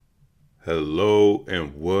Hello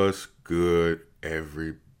and what's good,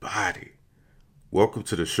 everybody? Welcome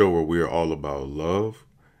to the show where we are all about love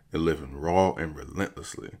and living raw and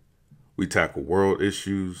relentlessly. We tackle world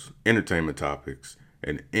issues, entertainment topics,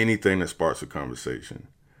 and anything that sparks a conversation.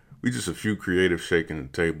 We just a few creatives shaking the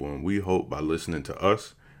table, and we hope by listening to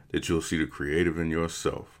us that you'll see the creative in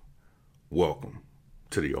yourself. Welcome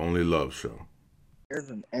to the Only Love Show.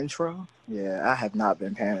 There's an intro. Yeah, I have not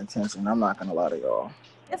been paying attention. I'm not gonna lie to y'all.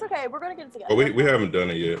 It's okay. We're gonna get it together. Oh, we haven't done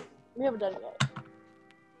it yet. We haven't done it yet.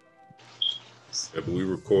 Yeah, but we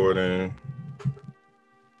recording,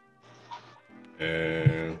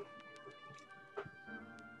 and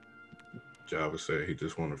Java said he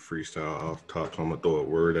just want to freestyle off top, so I'm gonna throw a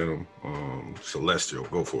word at him. Celestial,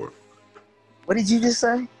 go for it. What did you just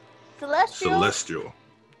say? Celestial.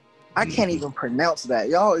 I can't even pronounce that.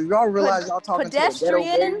 Y'all realize y'all talking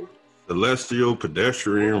pedestrian, to Celestial,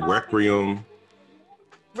 pedestrian, requiem.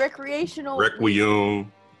 recreational, Requiem.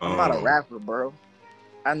 I'm not a rapper, bro.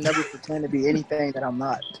 I never pretend to be anything that I'm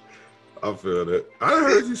not. I feel that. I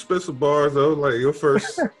heard you spit some bars though. Like your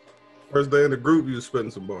first day in the group, you was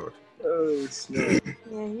spitting some bars. Oh shit.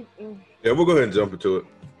 Yeah, we'll go ahead and jump into it.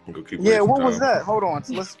 We'll keep Yeah, what time. was that? Hold on.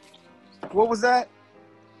 So what was that?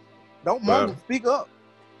 Don't mumble. Speak up.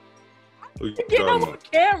 Get on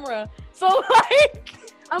camera. So like,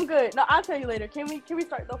 I'm good. No, I'll tell you later. Can we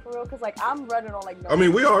start though for real? Cause like I'm running on like. No. I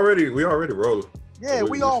mean, we already rolling. Yeah, so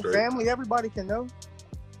we all family. Everybody can know.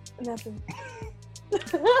 Nothing.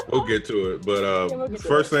 We'll get to it, but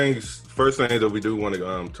first thing that we do want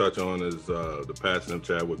to touch on is the passing of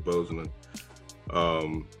Chadwick Boseman.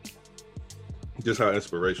 Just how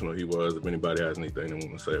inspirational he was. If anybody has anything they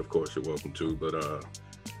want to say, of course you're welcome to. But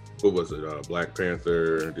what was it? Black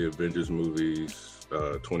Panther, the Avengers movies,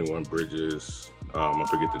 21 Bridges. I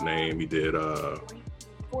forget the name. He did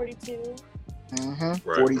 42. Mm-hmm.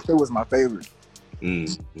 Right. 42 was my favorite.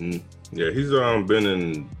 Mm-hmm. Yeah, he's been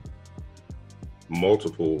in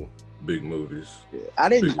multiple big movies. Yeah,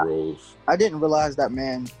 big roles. I didn't realize that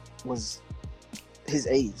man was his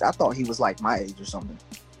age. I thought he was like my age or something.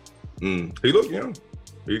 He looked young.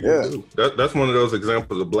 That's one of those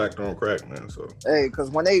examples of black don't crack, man. So hey,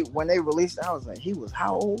 because when they released it, I was like, he was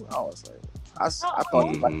how old? I was like, I thought he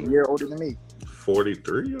was like a year older than me.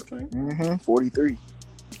 43, I think. 43.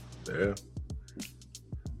 Yeah,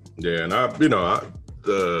 and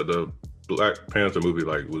the Black Panther movie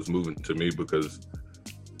was moving to me because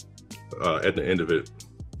at the end of it,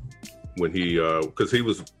 when he because he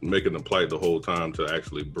was making the plight the whole time to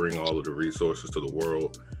actually bring all of the resources to the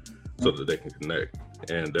world so that they can connect,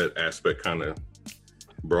 and that aspect kind of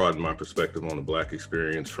broadened my perspective on the black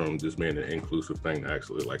experience from just being an inclusive thing to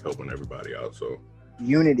actually like helping everybody out. So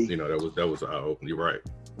unity, that was eye opening. You're right.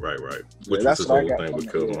 Which was his whole thing with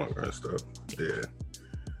Killmonger and stuff.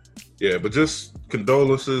 Yeah, but just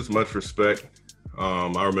condolences, much respect.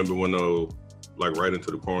 I remember when right into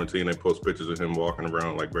the quarantine, they post pictures of him walking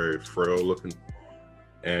around like very frail looking,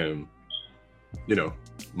 and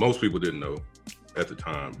most people didn't know at the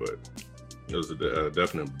time, but it was a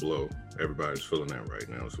definite blow. Everybody's feeling that right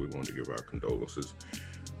now, so we wanted to give our condolences.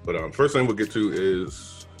 But first thing we'll get to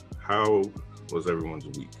is how was everyone's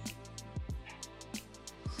week,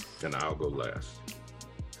 and I'll go last.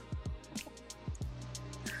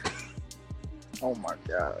 Oh my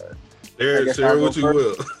God. Share what you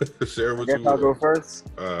will. Share what you will. I'll go first.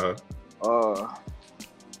 Yeah,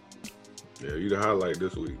 you the highlight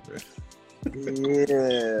this week, man.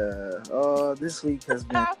 Yeah. This week has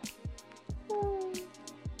been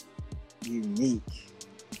unique.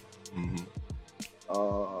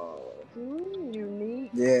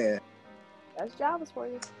 Unique. Yeah. That's Java's for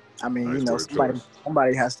you. I mean,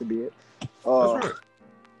 somebody has to be it. That's right.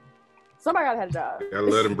 Somebody gotta have a job. Gotta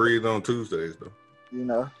let him breathe on Tuesdays, though.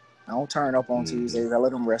 I don't turn up on Tuesdays. I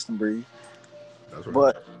let them rest and breathe. That's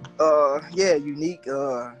right. But unique.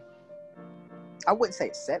 I wouldn't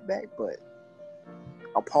say setback, but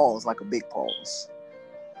a pause, like a big pause,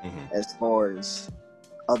 as far as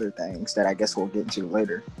other things that I guess we'll get into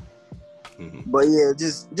later. But yeah,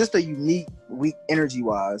 just a unique week, energy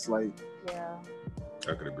wise. Like, yeah,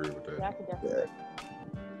 I could agree with that. Yeah, I could definitely.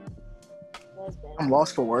 I'm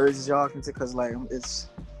lost for words, as y'all can see, because like it's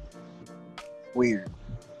weird.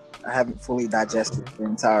 I haven't fully digested the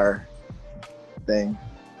entire thing.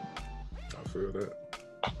 I feel that.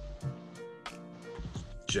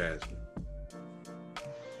 Jasmine.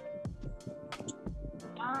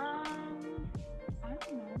 I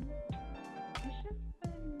don't know. It's just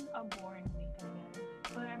been a boring week, I guess.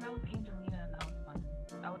 But I met with Angelina and that was fun.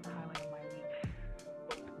 That was the highlight of my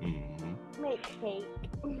week. Make cake.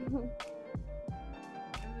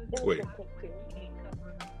 Wait.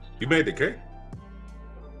 You made the cake?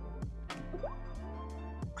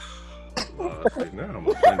 See, now I'm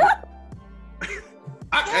offended.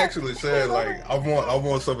 I actually said like I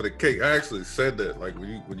want some of the cake. I actually said that like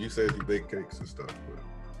when you said you bake cakes and stuff.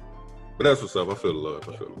 But that's what's up. I feel the love.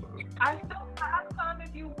 I still have some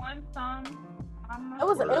if you want some. It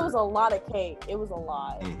was a lot of cake. It was a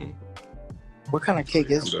lot. Mm-hmm. What kind of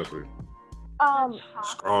cake is it?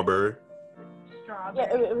 Strawberry.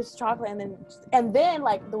 Yeah, it was chocolate, and then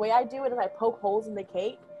like the way I do it is I poke holes in the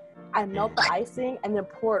cake, I melt the icing, and then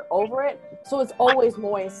pour it over it, so it's always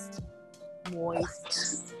moist.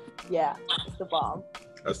 Yeah, it's the bomb.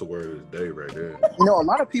 That's the word of the day right there. You know, a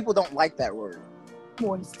lot of people don't like that word.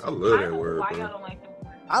 Moist. I love that word, why bro. y'all don't like the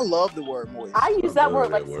word. I love the word moist. I used that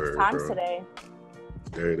word like word, 6 times bro. today.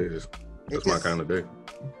 There it is. That's my kind of day.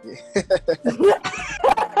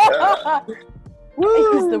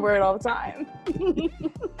 I use the word all the time.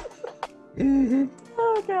 Mm-hmm.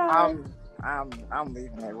 Oh god. I'm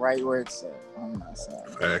leaving it right where it's at. I'm not saying.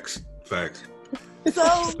 Facts.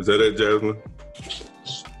 So Is that it, Jasmine?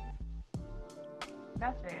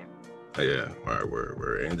 That's it. Yeah. All right.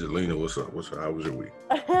 We're Angelina. What's up? How was your week?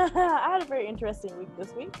 I had a very interesting week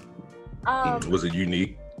this week. Was it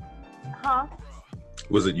unique? Huh?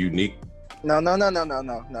 Was it unique? No.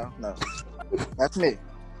 That's me.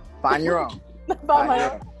 Find your own.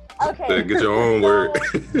 Okay. Get your own word.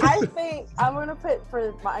 I think I'm gonna put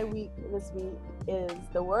for my week this week is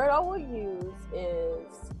the word I will use is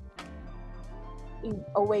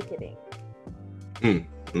awakening.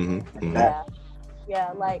 Mm-hmm.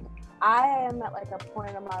 Yeah. Like I am at like a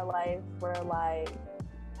point in my life where like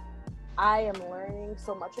I am learning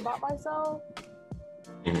so much about myself,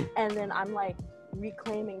 and then I'm like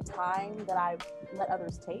reclaiming time that I've let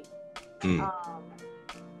others take.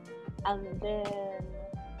 And then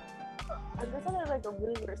I guess I'm in like a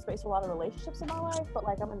really weird space for a lot of relationships in my life, but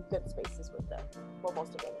like I'm in good spaces with them, well,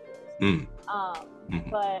 most of them anyways.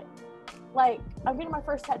 But like I'm getting my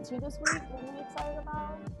first tattoo this week. I'm really excited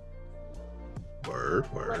about. Word.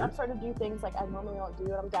 Like, I'm starting to do things like I normally don't do,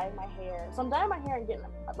 and I'm dyeing my hair. So I'm dyeing my hair and getting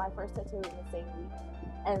my first tattoo in the same week.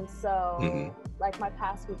 And so like my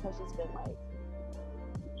past week has just been like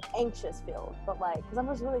anxious filled, but like because I'm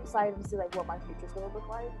just really excited to see like what my future's gonna look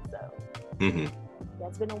like. So yeah,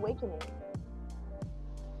 it's been awakening.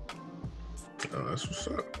 Oh, that's what's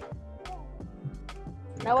up.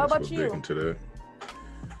 Now what about you? Today.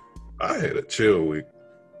 I had a chill week,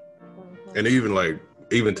 and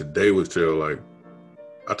even today was chill. Like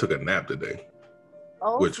I took a nap today,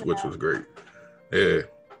 which was great. Yeah,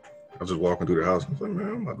 I was just walking through the house. I was like, man,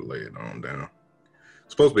 I'm about to lay it on down.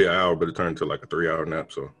 It's supposed to be an hour, but it turned to like a 3-hour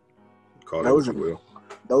nap. So call it what you will.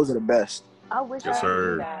 Those are the best. I wish yes, I sir.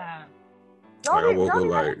 could do that. Like I woke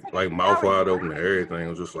up like mouth wide open and everything. It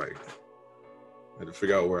was just like I had to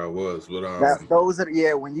figure out where I was. But those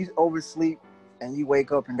are when you oversleep and you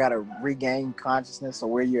wake up and gotta regain consciousness of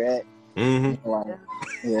where you're at. Like,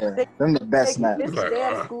 them the best naps. It's like,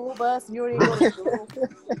 damn school bus. You don't even go to school.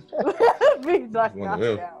 Be knocked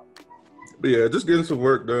out. But yeah, just getting some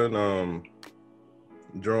work done.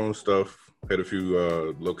 Drone stuff. Had a few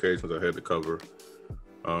locations I had to cover.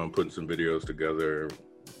 Putting some videos together.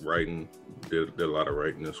 Writing. Did a lot of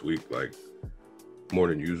writing this week, like more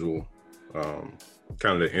than usual.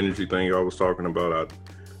 Kind of the energy thing y'all was talking about.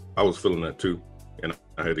 I was feeling that too, and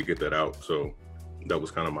I had to get that out. So that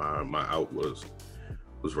was kind of my out was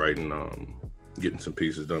writing, getting some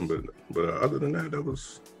pieces done. But other than that, that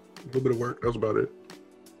was a little bit of work. That was about it.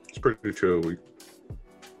 It's pretty chill week.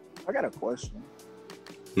 I got a question.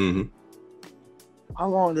 How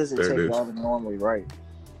long does it take y'all to normally write?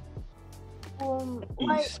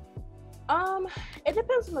 It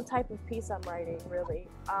depends on the type of piece I'm writing, really.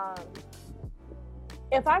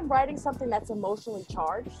 If I'm writing something that's emotionally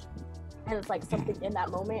charged and it's like something in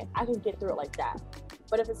that moment, I can get through it like that.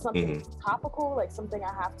 But if it's something topical, like something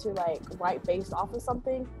I have to like write based off of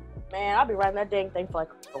something, man, I'll be writing that dang thing for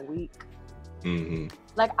like a week.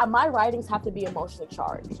 Like my writings have to be emotionally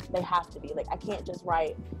charged. They have to be. Like I can't just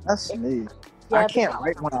write. That's me. I can't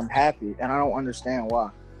write when I'm happy, and I don't understand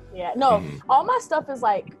why. Yeah, no, all my stuff is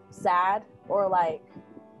like sad or like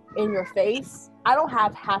in your face. I don't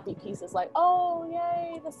have happy pieces like, oh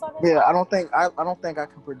yay, the sun is out. I don't think I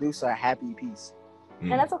can produce a happy piece.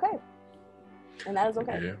 And that's okay. And that is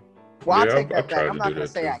okay. Yeah. Well, I'll take that back. I'm not gonna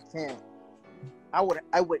say I can't. I would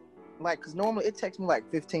like, because normally it takes me like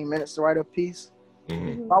 15 minutes to write a piece.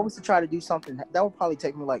 If I was to try to do something, that would probably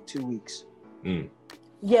take me like 2 weeks.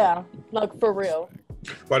 Yeah, like for real.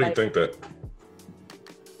 Why do you think that?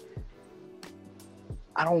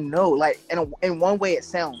 I don't know. Like in one way, it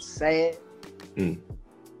sounds sad. I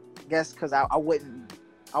guess because I wouldn't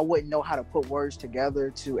I wouldn't know how to put words together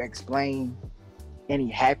to explain any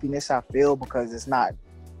happiness I feel because it's not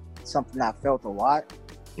something I felt a lot.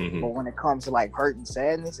 Mm-hmm. But when it comes to like hurt and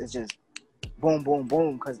sadness, it's just boom, boom,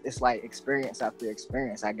 boom, because it's like experience after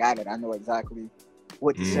experience. I got it. I know exactly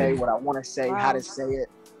what to say, what I want to say, how to say it.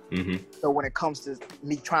 Mm-hmm. So when it comes to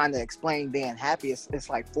me trying to explain being happy, it's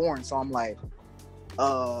like foreign. So I'm like,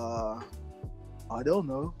 I don't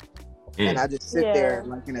know. And I just sit there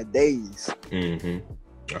like in a daze. Mm-hmm.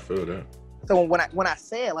 I feel that. So when I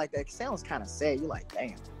say it like that, it sounds kind of sad. You're like,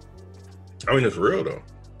 damn. I mean, it's real though.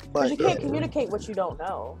 But you can't communicate what you don't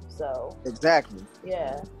know. So exactly.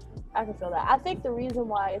 Yeah, I can feel that. I think the reason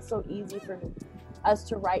why it's so easy for us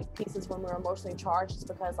to write pieces when we're emotionally charged is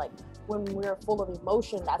because like when we're full of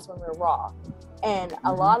emotion, that's when we're raw. And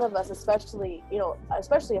a lot of us, especially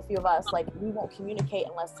a few of us, like we won't communicate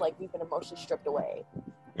unless like we've been emotionally stripped away.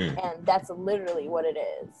 And that's literally what it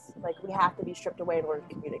is. Like we have to be stripped away in order to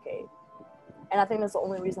communicate. And I think that's the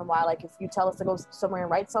only reason why, like, if you tell us to go somewhere and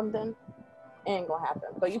write something, it ain't gonna happen.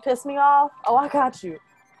 But you piss me off, oh, I got you.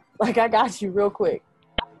 Like, I got you real quick.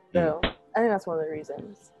 So, I think that's one of the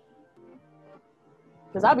reasons.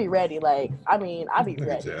 Because I'll be ready. Like, I'll be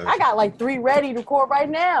ready. I got, like, 3 ready to record right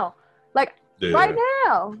now. Like, right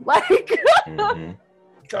now. Like.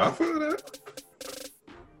 I feel that.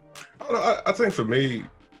 I think for me,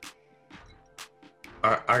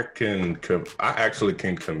 I actually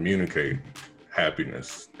can communicate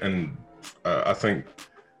happiness, and I think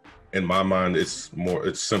in my mind it's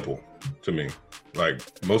simple to me. Like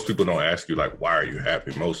most people don't ask you like, why are you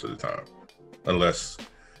happy most of the time, unless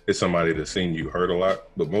it's somebody that's seen you hurt a lot.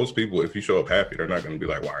 But most people, if you show up happy, they're not going to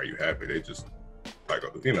be like, why are you happy? They just like,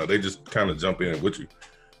 they just kind of jump in with you.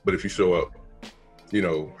 But if you show up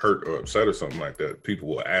hurt or upset or something like that, people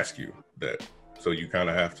will ask you that. So you kind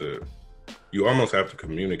of you almost have to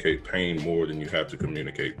communicate pain more than you have to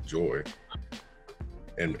communicate joy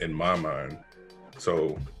in my mind.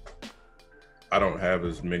 So I don't have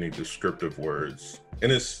as many descriptive words.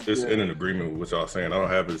 And it's in an agreement with what y'all saying. I don't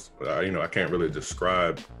have I can't really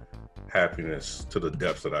describe happiness to the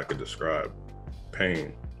depths that I could describe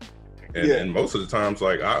pain. And most of the times,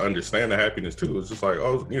 like, I understand the happiness too. It's just like,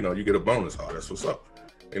 oh, you get a bonus. Oh, that's what's up.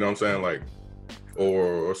 You know what I'm saying? Like,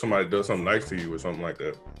 or somebody does something nice to you or something like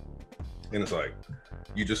that. And it's like,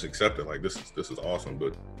 you just accept it. Like, this is awesome.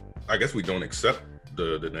 But I guess we don't accept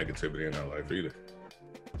the negativity in our life either.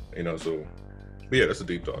 So, but yeah, that's a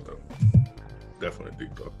deep thought though. Definitely a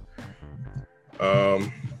deep thought.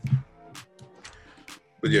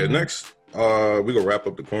 But yeah, next, we're gonna wrap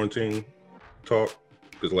up the quarantine talk.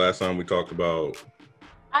 Because last time we talked about...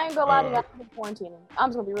 I ain't gonna lie to you, I've been quarantining. I'm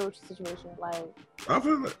just gonna be real with the situation. Like, I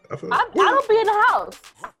feel it. I don't be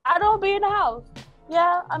in the house.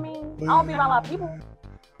 Yeah, I mean, I don't be around a lot of people.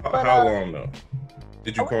 How long though?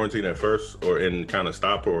 Did you quarantine at first or in kind of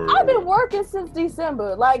stop or? I've been working since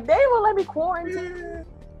December. Like, they won't let me quarantine.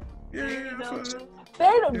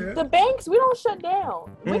 The banks, we don't shut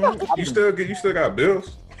down. You still got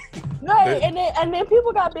bills? Right, and then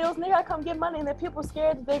people got bills and they gotta come get money, and then people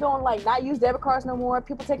scared that they're gonna like not use debit cards no more.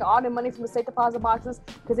 People taking all their money from the safe deposit boxes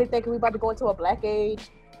because they think we about to go into a black age.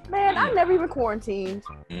 Man, I never even quarantined.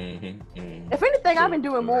 If anything, I've been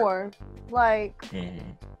doing more. Like, these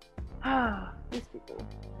people.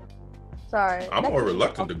 Sorry. I'm more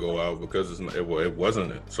reluctant to go out because it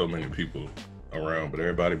wasn't so many people around, but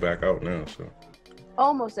everybody back out now. So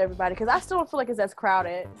almost everybody, because I still don't feel like it's as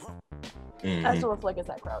crowded. I still don't feel like it's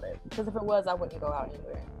that crowded. Because if it was, I wouldn't go out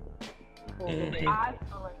anywhere. I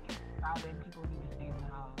feel like it's crowded. People need to stay in the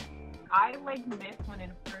house. I miss when it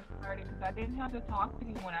first started because I didn't have to talk to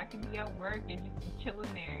anyone. I could be at work and just be chilling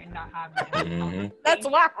there and not have That's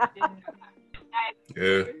why.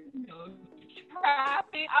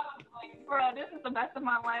 Traffic. I was like, bro, this is the best of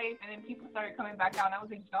my life. And then people started coming back out, and I was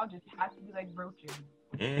like, y'all just have to be like roaches.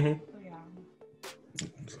 So yeah.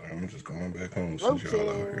 So I'm just going back home since y'all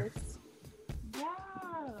out here. Yeah,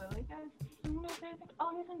 like as soon as they're like,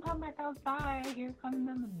 oh, you can come back outside, here comes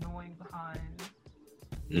them annoying behind.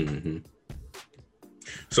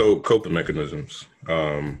 So coping mechanisms.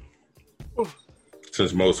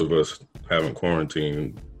 Since most of us haven't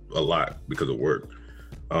quarantined a lot because of work,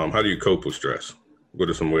 how do you cope with stress? What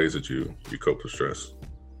are some ways that you cope with stress?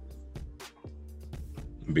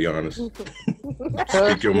 Be honest.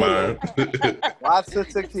 Speak your mind. Lots of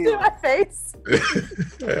tequila. See my face.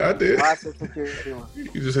 Yeah, I did. Lots of tequila.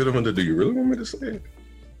 You just hit him with the, do you really want me to say it?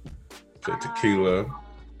 Said tequila.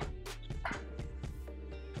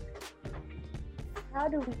 How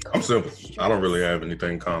do we I'm simple. I don't really have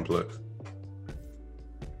anything complex.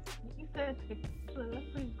 You said tequila, that's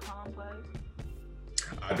pretty complex.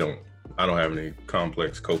 I don't. I don't have any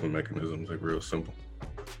complex coping mechanisms. Like real simple.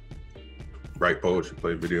 Write poetry,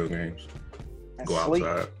 play video games, And go sleep.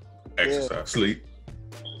 outside, exercise, sleep.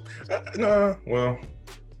 Nah, well,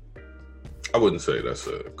 I wouldn't say that's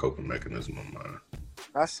a coping mechanism of mine.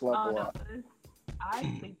 I slept a No, lot. I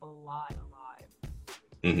sleep a lot.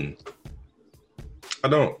 Mm-hmm. I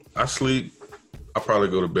don't. I sleep. I probably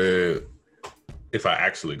go to bed, if I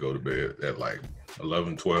actually go to bed, at like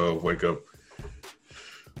 11, 12, wake up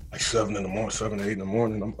like 7 in the morning, 7 to 8 in the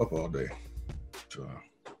morning. I'm up all day. So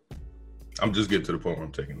I'm just getting to the point where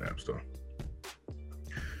I'm taking naps though.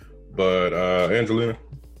 But Angelina,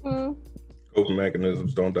 coping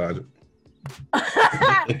mechanisms, don't dodge it.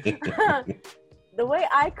 The way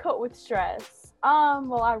I cope with stress,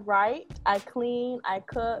 well, I write, I clean, I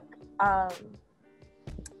cook,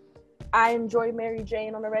 I enjoy Mary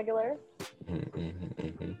Jane on a regular.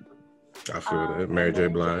 I feel that. Mary J.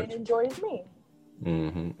 Blige. Jane enjoys me.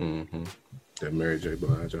 That Mary J.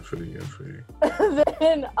 Blige, I feel you.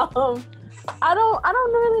 Then I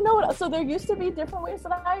don't really know what. So there used to be different ways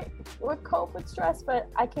that I would cope with stress, but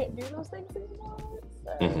I can't do those things anymore.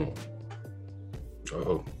 So.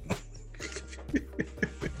 Oh.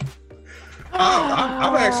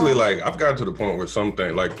 I've actually I've gotten to the point where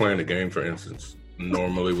something like playing the game, for instance,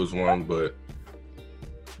 normally was one, but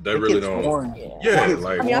that really don't. Boring. Yeah,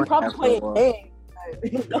 like I mean, I'm probably playing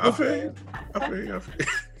games. I feel you.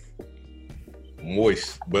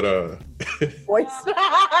 Moist, but Moist.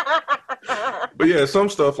 but yeah, some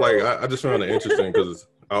stuff like I just found it interesting because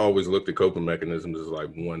I always looked at coping mechanisms as like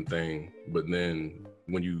one thing, but then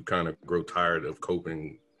when you kind of grow tired of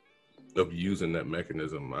coping, of using that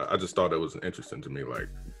mechanism, I just thought it was interesting to me. Like,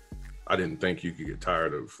 I didn't think you could get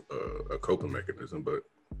tired of a coping mechanism, but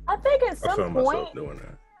I think at some point, doing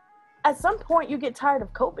that. At some point, you get tired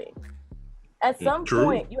of coping. At some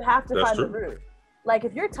point, you have to find the root. Like,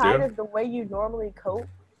 if you're tired of the way you normally cope,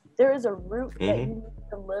 there is a root that you need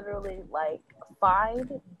to literally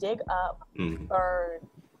find, dig up, burn,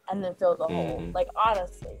 and then fill the hole. Like,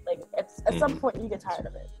 honestly, at some point you get tired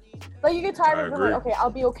of it. Like, you get tired of being like, okay,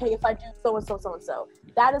 I'll be okay if I do so and so, so and so.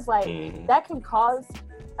 That is that can cause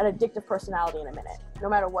an addictive personality in a minute, no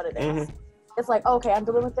matter what it is. It's like, okay, I'm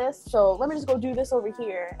dealing with this, so let me just go do this over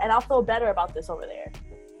here, and I'll feel better about this over there.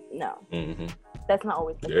 No. That's not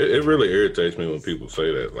always the case. It really irritates me when people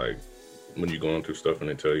say that, like, when you're going through stuff and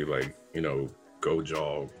they tell you, like, go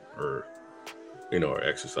jog or, or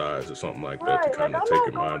exercise or something like that to kind of take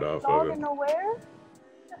your mind off of it. Nowhere.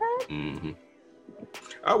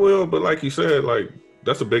 I will, but like you said, like,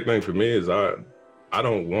 that's a big thing for me is I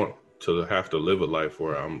don't want to have to live a life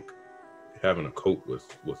where I'm having to cope with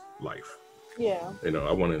life. Yeah.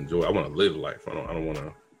 I want to enjoy. I want to live life. I don't want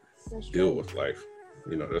to deal with life.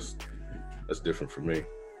 That's different for me.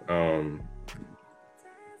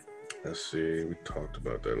 Let's see. We talked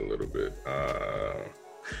about that a little bit.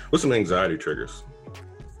 What's some anxiety triggers?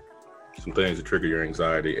 Some things that trigger your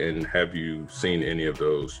anxiety, and have you seen any of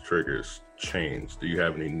those triggers change? Do you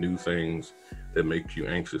have any new things that make you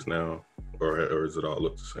anxious now, or does it all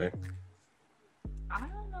look the same? I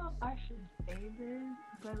don't know if I should say this,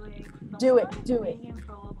 but do it.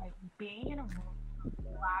 Being in a room with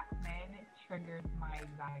Black men triggers my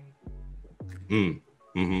anxiety.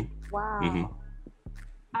 Wow.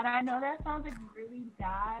 And I know that sounds really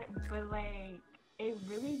bad, but it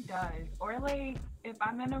really does. Or if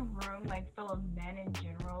I'm in a room full of men in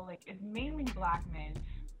general, it's mainly Black men,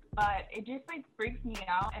 but it just freaks me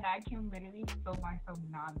out, and I can literally feel myself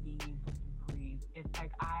not being able to breathe. It's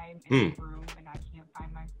I'm in a room and I can't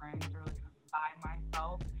find my friends or by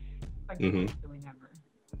myself. It's the worst feeling ever.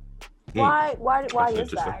 Why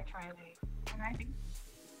is that?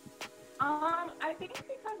 I think it's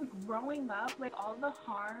because growing up, all the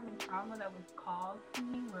harm and trauma that was caused to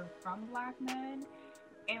me were from Black men,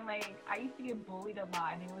 and I used to get bullied a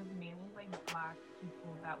lot, and it was mainly Black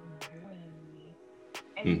people that was bullying me.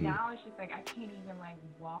 And now it's just I can't even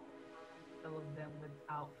walk all of them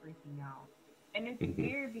without freaking out. And it's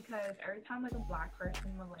weird because every time a Black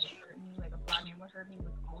person would hurt me, a Black man would hurt me, it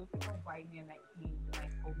was always a white man that came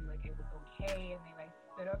and told me it was okay, and they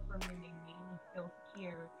stood up for me and they made me feel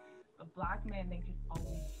scared. But Black men, they just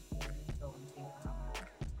always made me feel unsafe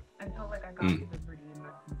until I got to Liberty and my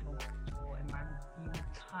mental school, and my views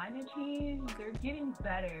kind of changed. They're getting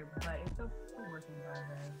better, but it's still working on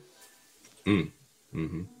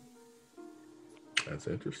them. That's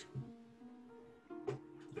interesting.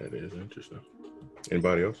 That is interesting.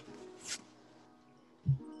 Anybody else?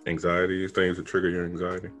 Anxiety, things that trigger your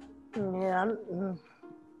anxiety? Yeah.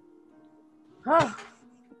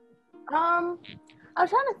 I was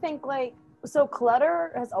trying to think so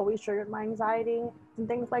clutter has always triggered my anxiety. and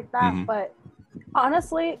things like that. But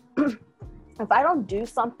honestly, if I don't do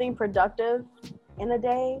something productive in a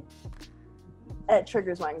day, it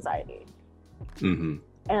triggers my anxiety. And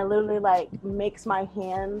it literally like makes my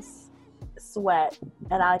hands sweat,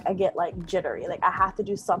 and I get like jittery. Like I have to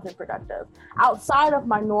do something productive outside of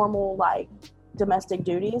my normal like domestic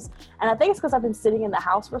duties. And I think it's because I've been sitting in the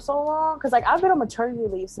house for so long, because like I've been on maternity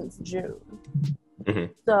leave since June.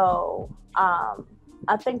 So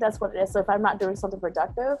I think that's what it is. So if I'm not doing something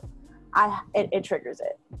productive, it triggers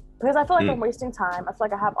it, because I feel like I'm wasting time. I feel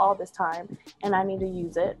like I have all this time and I need to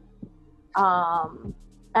use it.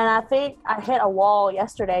 And I think I hit a wall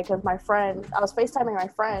yesterday because I was FaceTiming my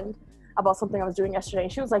friend about something I was doing yesterday.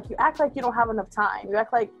 And she was like, you act like you don't have enough time. You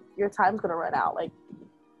act like your time's going to run out. Like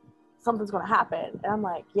something's going to happen. And I'm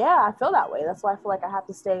like, yeah, I feel that way. That's why I feel like I have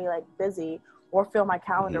to stay like busy or fill my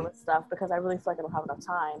calendar with stuff, because I really feel like I don't have enough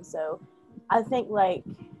time. So I think like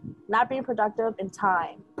not being productive in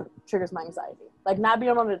time triggers my anxiety. Like not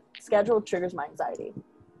being on a schedule triggers my anxiety.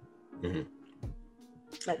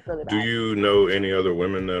 Like really bad. Do you know any other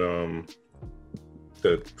women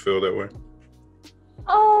that feel that way?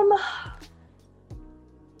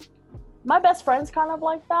 My best friend's kind of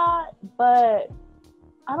like that, but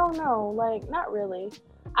I don't know, like not really.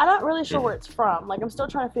 I'm not really sure where it's from. Like I'm still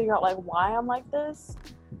trying to figure out like why I'm like this,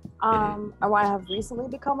 or why I have recently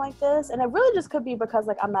become like this. And it really just could be because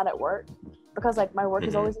like I'm not at work, because like my work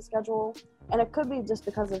is always a schedule, and it could be just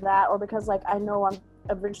because of that, or because like I know I'm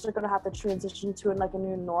eventually going to have to transition to like a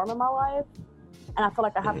new norm in my life, and I feel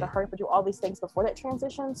like I have to hurry up and do all these things before that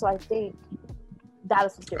transition. So I think that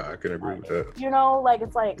is what's I can agree with that. You know, like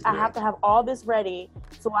it's like I have to have all this ready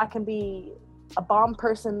so I can be a bomb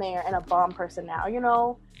person there and a bomb person now. You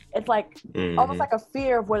know, it's like almost like a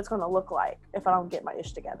fear of what it's going to look like if I don't get my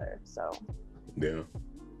ish together. So yeah,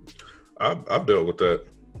 I've dealt with that,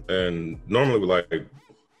 and normally like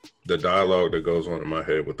the dialogue that goes on in my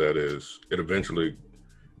head with that is it eventually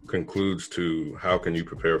concludes to how can you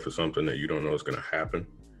prepare for something that you don't know is going to happen.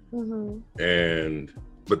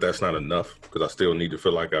 But that's not enough, because I still need to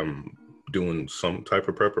feel like I'm doing some type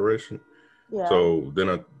of preparation. So then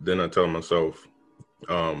I tell myself,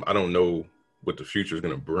 I don't know what the future is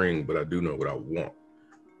going to bring, but I do know what I want.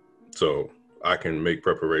 So I can make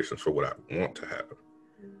preparations for what I want to happen.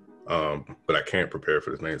 But I can't prepare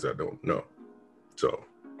for the things I don't know. So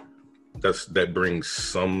that brings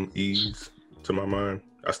some ease to my mind.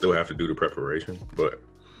 I still have to do the preparation, but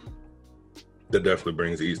that definitely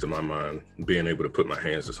brings ease to my mind, being able to put my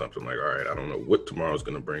hands to something like, all right, I don't know what tomorrow's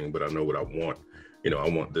going to bring, but I know what I want. You know, I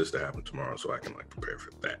want this to happen tomorrow, so I can like prepare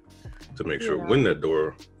for that, to make sure when that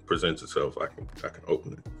door presents itself, I can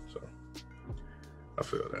open it. So I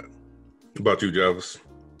feel that. What about you, Jarvis?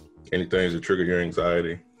 Any things that trigger your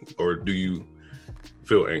anxiety, or do you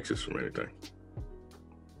feel anxious from anything?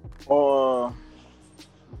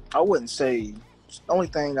 I wouldn't say. The only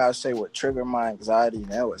thing I say would trigger my anxiety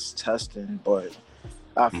now is testing, but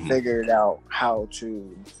I figured out how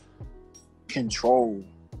to control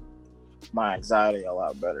my anxiety a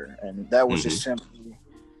lot better. And that was just simply,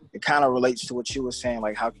 it kind of relates to what you were saying,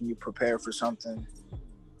 like how can you prepare for something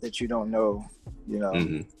that you don't know, you know,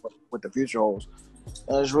 what the future holds.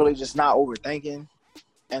 And it's really just not overthinking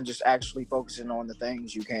and just actually focusing on the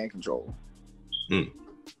things you can control.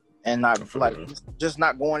 And not like just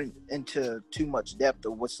not going into too much depth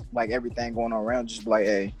of what's like everything going on around. Just be like,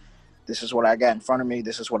 hey, this is what I got in front of me.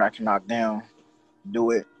 This is what I can knock down.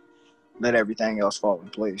 Do it. Let everything else fall in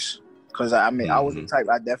place. Because I mean, I was the type,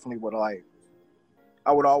 I definitely would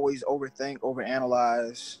I would always overthink,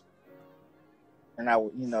 overanalyze, and I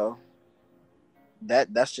would, you know,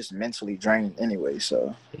 that's just mentally draining anyway.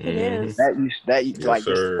 So it is.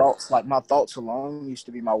 Thoughts, like my thoughts alone used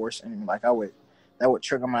to be my worst enemy. Like that would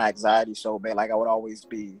trigger my anxiety so bad. Like I would always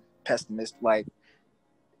be pessimistic. Like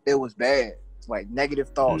it was bad. Like negative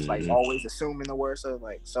thoughts, like always assuming the worst.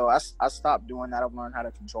 So I stopped doing that. I've learned how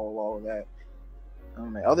to control all of that. I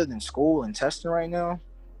mean, other than school and testing right now,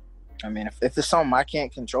 I mean, if it's something I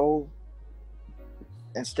can't control,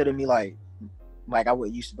 instead of me like I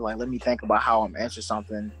would used to be like, let me think about how I'm answering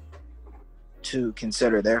something to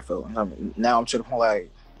consider their feelings. I mean, now I'm to the point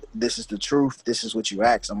like, this is the truth. This is what you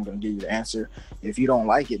ask. I'm going to give you the answer. If you don't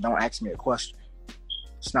like it, don't ask me a question.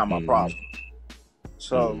 It's not my problem.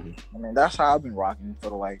 So, I mean, that's how I've been rocking for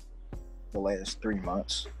the last 3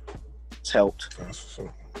 months. It's helped. That's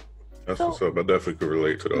what's up. I definitely could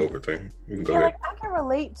relate to the overthinking. You can go ahead. Like I can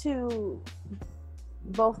relate to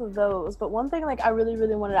both of those, but one thing like I really,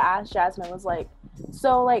 really wanted to ask Jasmine was like,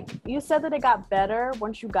 so like you said that it got better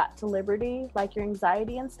once you got to Liberty, like your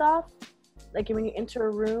anxiety and stuff. Like when you enter a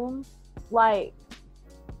room, like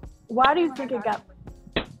why do you think it got?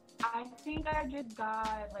 I think I just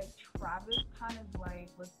got like Travis kind of like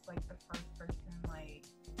was like the first person like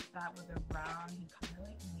that was around. He kind of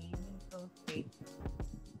like made me feel safe.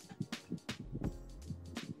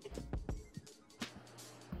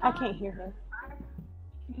 I can't hear her.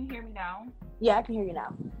 Can you hear me now? Yeah, I can hear you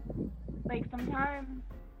now. Like sometimes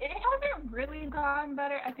it hasn't really gotten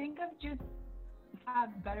better. I think I've just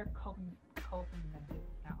had better coping methods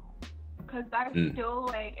now. Because I still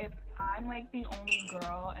like if I'm like the only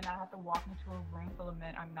girl and I have to walk into a room full of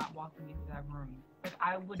men, I'm not walking into that room. Like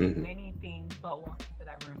I would do many things but walk into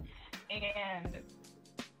that room. And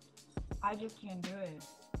I just can't do it.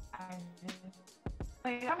 I'm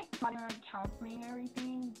counseling and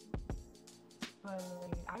everything, but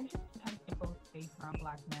like, I just sometimes feel safe around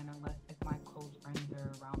Black men unless if my close friends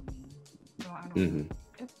are around me. So I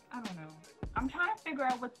don't know. I'm trying to figure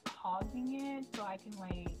out what's causing it so I can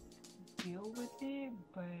like deal with it,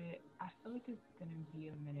 but I feel like it's gonna be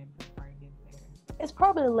a minute before I get there. It's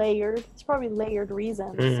probably layered. It's probably layered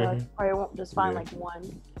reasons, so you probably won't just find like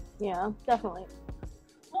one. Yeah, definitely.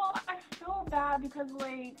 Well, I feel bad because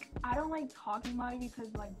like I don't like talking about it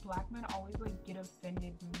because like Black men always like get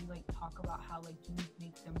offended when we like talk about how like you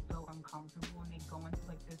make them feel uncomfortable and they go into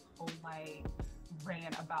like this whole like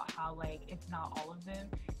rant about how like it's not all of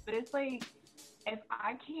them. But it's like if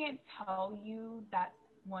I can't tell you that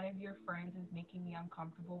one of your friends is making me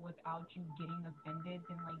uncomfortable without you getting offended,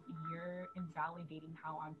 then like you're invalidating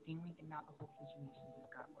how I'm feeling and now the whole situation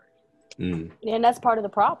just got worse. Yeah, and that's part of the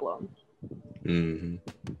problem.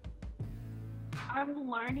 I'm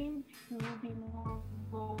learning to be more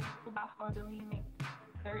vocal about how I'm feeling in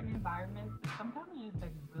certain environments. Sometimes it's just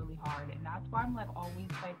like really hard, and that's why I'm like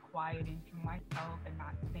always like quiet into myself and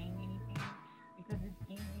not saying anything because it's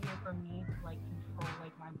easier for me to like control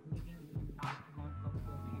like my breathing and not going through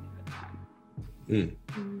a panic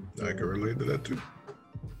attack. I can relate to that too.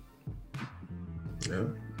 Yeah.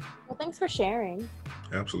 Well, thanks for sharing.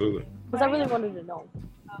 Absolutely. Because I really wanted to know.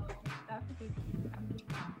 That's a big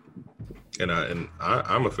And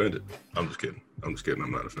I'm offended. I'm just kidding.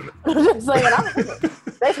 I'm not offended. Just saying, I'm offended.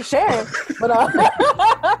 Thanks for sharing. But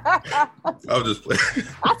I'll just play.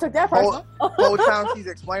 I took that personal. Whole time she's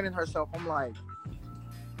explaining herself, I'm like,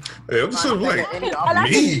 hey, I'm just like any me. time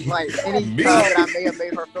that I may have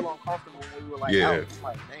made her feel uncomfortable when we were like, out. I'm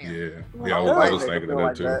like, damn. Yeah. I was thinking of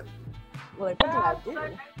that too. Well, like, what did I do?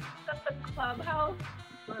 At the clubhouse,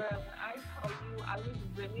 where I tell you, I was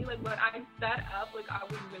really like when I set up, like I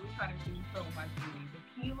was really trying to control my feelings. But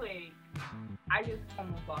he like, I just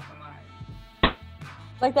almost lost my mind.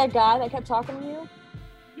 Like that guy that kept talking to you?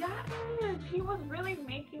 Yes, he was really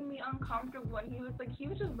making me uncomfortable. And he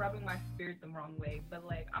was just rubbing my spirit the wrong way. But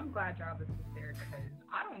like, I'm glad Jarvis was there because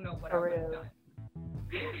I don't know what I would have done.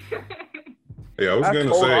 Yeah, I was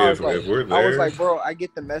gonna say if we're there. I was like, bro, I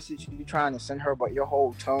get the message you trying to send her, but your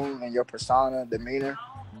whole tone and your persona, demeanor,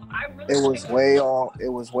 it was way off. It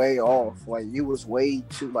was way off. Like you was way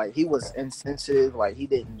too. Like he was insensitive. Like he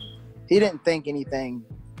didn't think anything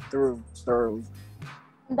through thoroughly.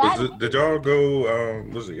 Did y'all go?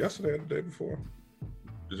 Was it yesterday or the day before?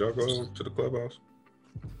 Did y'all go to the clubhouse?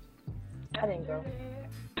 I didn't go.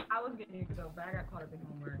 I was getting to go, but I got caught up in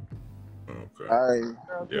homework. Okay. I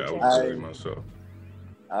was busy myself.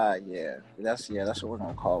 Yeah, that's what we're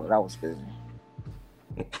gonna call it. I was busy.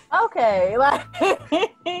 Okay, like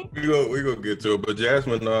we gonna get to it, but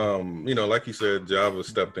Jasmine, like you said, Java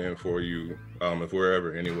stepped in for you. If we're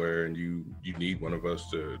ever anywhere and you need one of us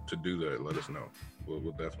to do that, let us know.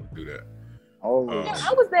 We'll definitely do that. Oh, yeah,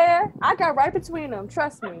 I was there. I got right between them.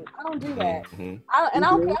 Trust me, I don't do that. I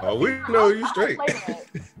don't care. Oh, we know you straight.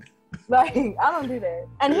 Like I don't do that.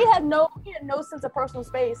 And he had no sense of personal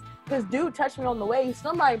space. This dude touched me on the waist.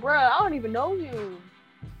 I'm like, bro, I don't even know you.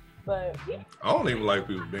 But I don't even like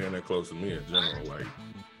people being that close to me in general. Like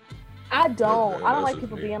I don't like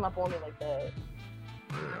people being up on me like that.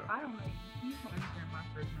 Yeah. I don't like you don't enter my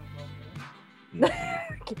personal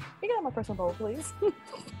bubble. Can you get out my personal bubble, please?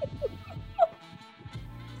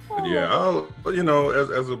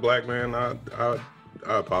 As a Black man, I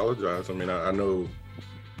apologize. I mean, I know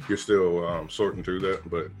you're still sorting through that,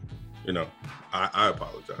 but I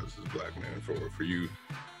apologize as a Black man for you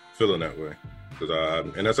feeling that way.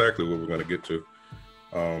 And that's actually what we're going to get to.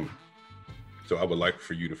 So I would like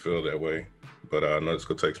for you to feel that way, but I know it's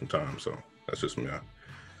going to take some time. So that's just my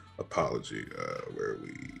apology. Where are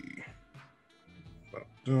we?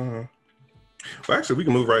 Well, actually, we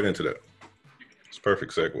can move right into that. It's a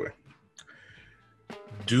perfect segue.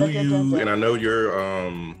 Do you? And I know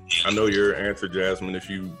your answer, Jasmine. If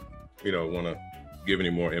you want to give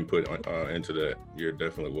any more input into that, you're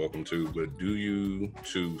definitely welcome to. But do you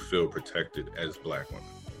two feel protected as Black women?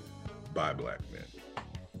 by Black men.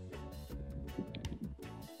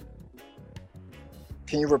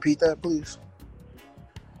 Can you repeat that, please?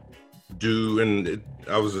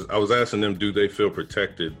 I was asking them, do they feel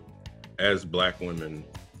protected as Black women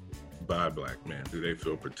by Black men? Do they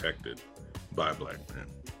feel protected by Black men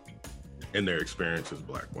in their experience as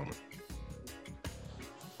Black women?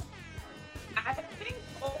 I think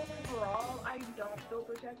overall, I don't feel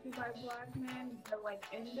protected by Black men, but like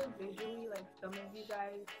individually, like some of you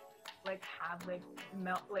guys like have like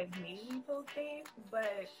made me feel safe,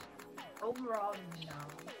 but overall, no.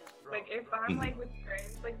 Like if I'm like with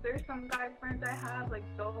friends, like there's some guy friends I have, like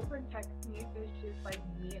they'll protect me if it's just like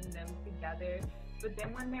me and them together. But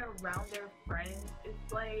then when they're around their friends,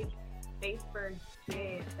 it's like they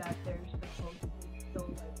forget that they're supposed to be still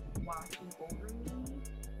like watching over me.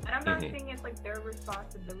 And I'm not saying it's like their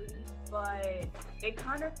responsibility, but they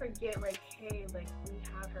kind of forget like, hey, like we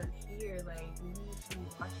have her here, like we need to be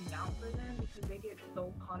watching out for them because they get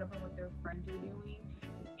so caught up in what their friends are doing.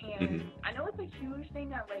 And I know it's a huge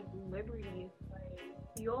thing at like Liberty. It's like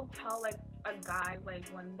you'll tell like a guy like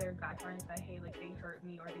when their guy friends say, hey, like they hurt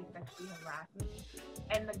me or they sexually harass me,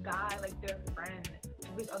 and the guy like their friend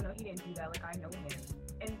was, oh no, he didn't do that. Like I know him,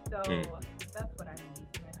 and so that's what I mean.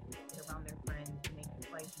 When around their friends, and they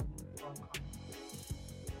just like all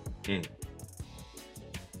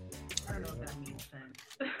I don't know if that makes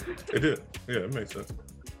sense. It did. Yeah, it makes sense.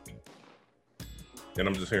 And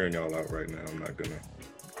I'm just hearing y'all out right now. I'm not gonna.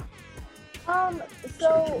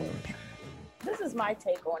 So this is my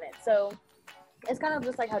take on it. So it's kind of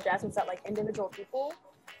just like how Jasmine said, like individual people.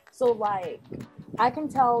 So like I can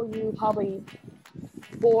tell you probably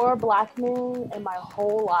 4 Black men in my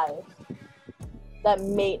whole life that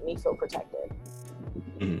made me feel protected.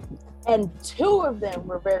 And 2 of them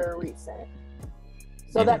were very recent.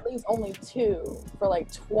 So that leaves only 2 for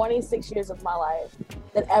like 26 years of my life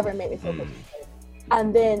that ever made me feel protected.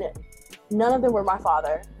 And then none of them were my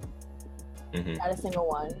father. Not a single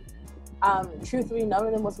one. Truthfully, none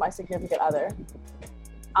of them was my significant other.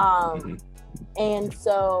 And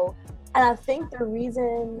so, and I think the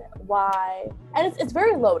reason why, and it's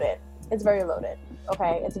very loaded. It's very loaded.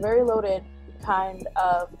 Okay, it's a very loaded kind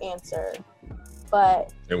of answer.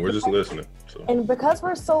 But and we're just listening. So. And because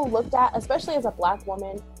we're so looked at, especially as a Black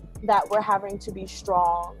woman, that we're having to be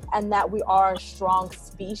strong and that we are a strong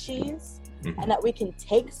species and that we can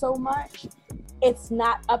take so much, it's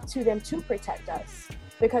not up to them to protect us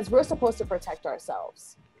because we're supposed to protect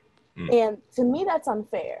ourselves. And to me, that's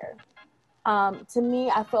unfair. To me,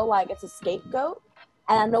 I feel like it's a scapegoat.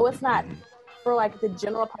 And I know it's not for like the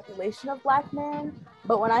general population of Black men,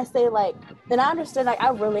 but when I say like, then I understand, like I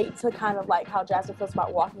relate to kind of like how Jasmine feels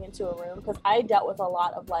about walking into a room because I dealt with a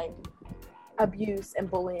lot of like abuse and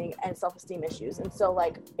bullying and self-esteem issues. And so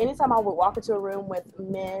like anytime I would walk into a room with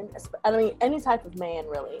men, I mean any type of man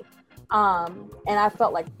really, and I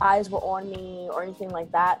felt like eyes were on me or anything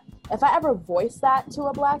like that, if I ever voiced that to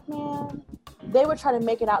a Black man, they would try to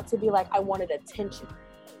make it out to be like I wanted attention,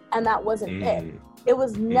 and that wasn't it. It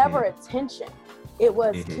was never attention. It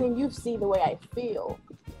was, can you see the way I feel?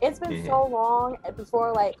 It's been so long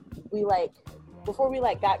before we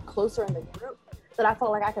got closer in the group that I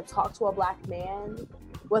felt like I could talk to a Black man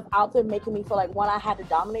without them making me feel like, 1, I had to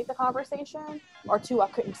dominate the conversation, or 2, I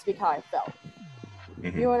couldn't speak how I felt.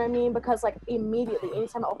 You know what I mean? Because like immediately,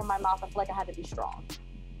 anytime I open my mouth, I feel like I had to be strong.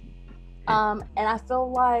 And I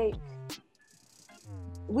feel like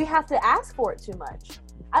we have to ask for it too much.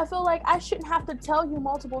 I feel like I shouldn't have to tell you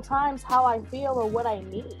multiple times how I feel or what I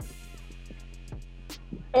need.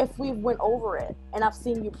 If we went over it and I've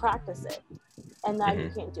seen you practice it and now you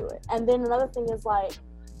can't do it. And then another thing is like,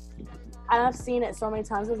 and I've seen it so many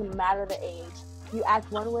times, it doesn't matter the age. You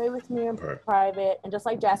act one way with me in private, and just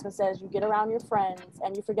like Jasmine says, you get around your friends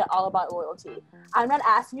and you forget all about loyalty. I'm not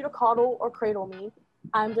asking you to coddle or cradle me.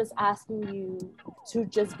 I'm just asking you to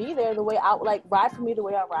just be there the way I like ride for me the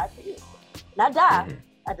way I ride for you. Not die.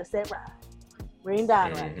 I just said ride. We ain't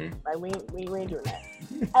dying right. Like we ain't doing that.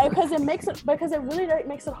 Because it really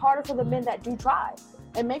makes it harder for the men that do try.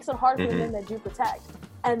 It makes it harder for the men that do protect.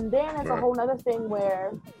 And then it's a whole nother thing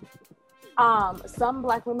where some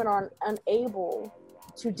Black women are unable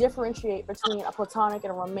to differentiate between a platonic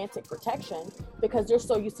and a romantic protection because they're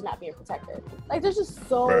so used to not being protected. Like there's just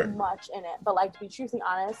so much in it. But like to be truthfully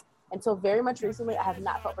honest, until very much recently, I have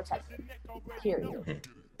not felt protected. Period.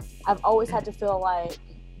 I've always had to feel like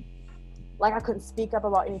I couldn't speak up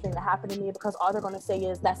about anything that happened to me because all they're going to say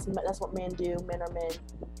is that's what men do. Men are men.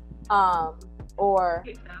 Or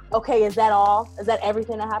okay, is that all? Is that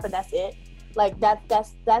everything that happened? That's it. Like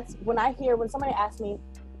that's when somebody asks me,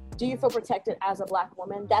 do you feel protected as a Black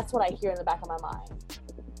woman? That's what I hear in the back of my mind.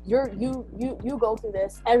 you go through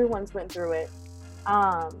this. Everyone's went through it.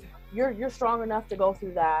 You're strong enough to go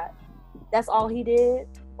through that. That's all he did,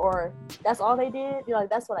 or that's all they did. You're like,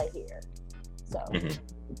 that's what I hear. So,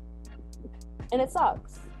 and it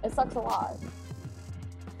sucks. It sucks a lot.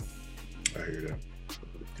 I hear that.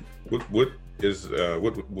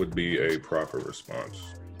 What would be a proper response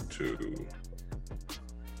to?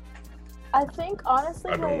 I think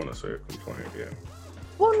honestly, I don't want to say a complaint. Yeah.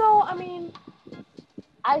 Well, no, I mean,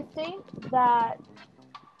 I think that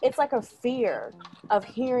it's like a fear of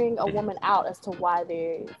hearing a woman out as to why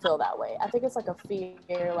they feel that way. I think it's like a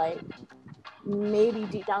fear, like maybe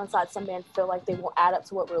deep down inside some men feel like they won't add up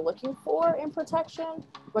to what we're looking for in protection,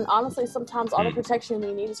 when honestly sometimes all the protection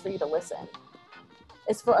we need is for you to listen.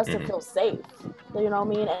 It's for us to feel safe. You know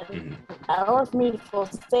what I mean? And in order for me to feel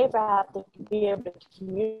safe, I have to be able to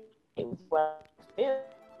communicate with what I feel.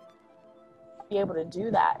 Be able to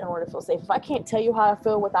do that in order to feel safe. If I can't tell you how I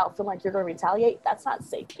feel without feeling like you're going to retaliate, that's not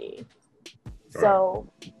safety. So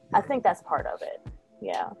I think that's part of it.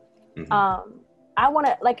 Yeah. I want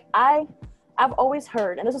to, like, I've always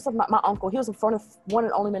heard, and this is my uncle, he was one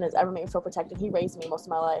and only man that's ever made me feel protected. He raised me most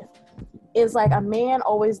of my life. Is like, a man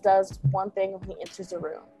always does one thing when he enters a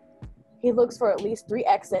room. He looks for at least 3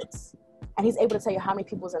 exits, and he's able to tell you how many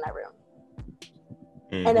people's in that room.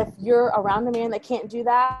 And if you're around a man that can't do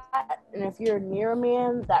that, and if you're near a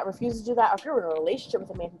man that refuses to do that, or if you're in a relationship with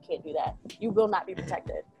a man who can't do that, you will not be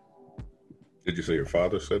protected. Did you say your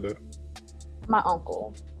father said that? My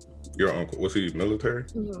uncle. Your uncle, was he military?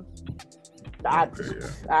 I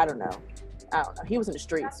don't know. He was in the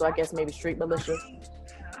streets, so I guess maybe street militia.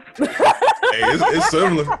 Hey, it's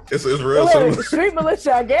similar. It's real similar. Street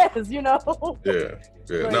militia, I guess, you know. Yeah.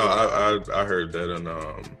 But, no, I heard that in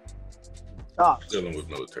dealing with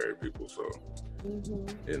military people, so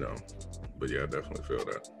you know. But yeah, I definitely feel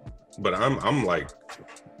that. But I'm like,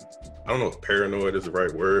 I don't know if paranoid is the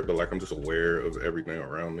right word, but like I'm just aware of everything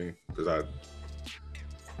around me because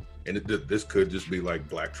this could just be like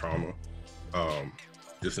Black trauma,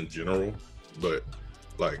 just in general. But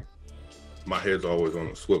like my head's always on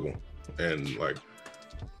a swivel, and like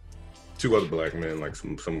 2 other Black men, like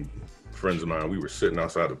some friends of mine, we were sitting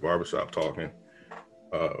outside the barbershop talking.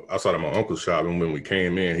 Outside of my uncle's shop, and when we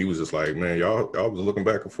came in, he was just like, "Man, y'all was looking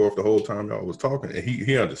back and forth the whole time y'all was talking." And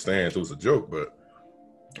he understands it was a joke, but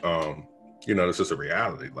you know, it's just a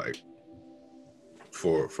reality, like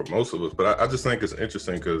for most of us. But I just think it's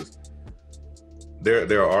interesting because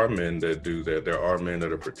there are men that do that. There are men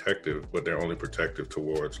that are protective, but they're only protective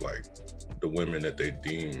towards like the women that they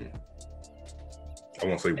deem, I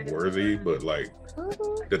won't say worthy, but like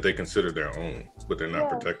that they consider their own, but they're not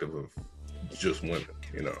protective of just women,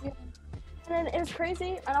 you know. And it's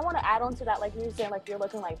crazy, and I want to add on to that, like you saying, like you're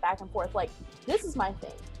looking like back and forth. Like, this is my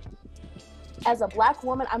thing. As a Black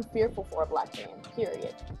woman, I'm fearful for a Black man,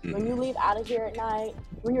 period. When you leave out of here at night,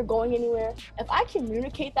 when you're going anywhere, if I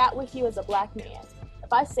communicate that with you as a Black man,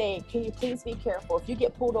 if I say, can you please be careful? If you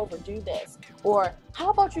get pulled over, do this. Or how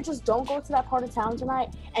about you just don't go to that part of town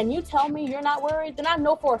tonight? And you tell me you're not worried, then I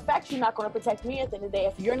know for a fact you're not going to protect me at the end of the day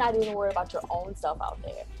if you're not even worried about your own stuff out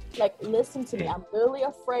there. Like, listen to me. I'm literally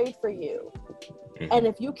afraid for you. And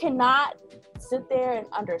if you cannot sit there and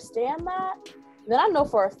understand that, then I know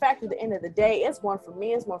for a fact at the end of the day, it's one for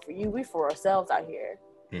me, it's one for you. We for ourselves out here.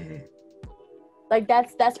 Like,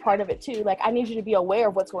 that's part of it too. Like, I need you to be aware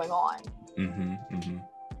of what's going on.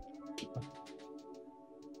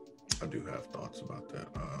 I do have thoughts about that.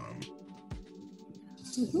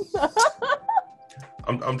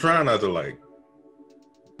 I'm trying not to like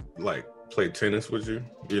play tennis with you,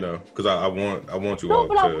 you know, because I want you all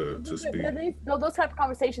to speak. Those type of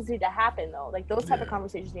conversations need to happen though. Like those type of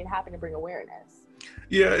conversations need to happen to bring awareness.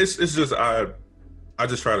 Yeah, it's just I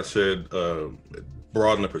just try to shed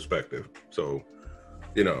broaden the perspective. So,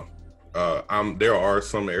 you know, there are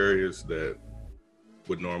some areas that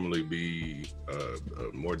would normally be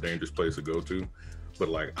a more dangerous place to go to, but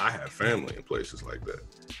like I have family in places like that.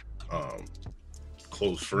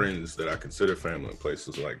 Close friends that I consider family in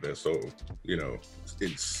places like that. So, you know,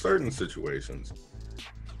 in certain situations,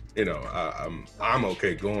 you know, I'm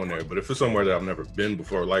okay going there. But if it's somewhere that I've never been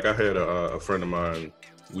before, like I had a friend of mine,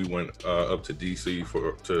 we went up to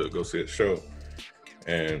DC to go see a show,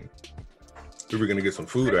 and we were gonna get some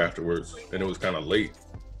food afterwards, and it was kind of late.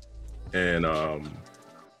 And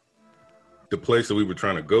the place that we were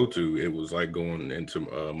trying to go to, it was like going into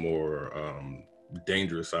a more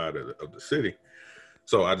dangerous side of the city.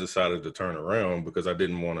 So I decided to turn around because I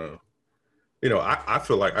didn't want to, you know, I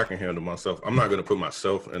feel like I can handle myself. I'm not going to put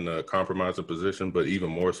myself in a compromising position, but even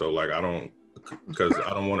more so, like because I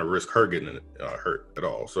don't want to risk her getting hurt at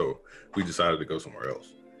all. So we decided to go somewhere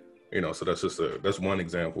else. So that's one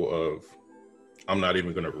example of, I'm not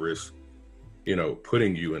even going to risk,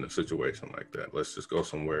 putting you in a situation like that. Let's just go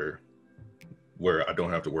somewhere where I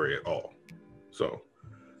don't have to worry at all. So,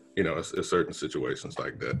 it's certain situations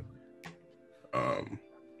like that.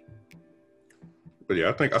 But yeah,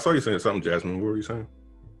 I think I saw you saying something, Jasmine. What were you saying?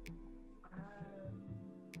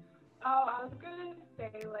 I was gonna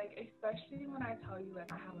say, like, especially when I tell you,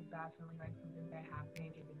 like, I have a bad feeling, like, something that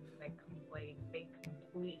happened, and then they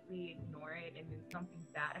completely ignore it, and then something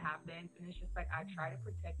bad happens, and it's just like, I try to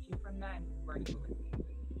protect you from that, and you weren't doing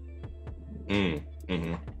it.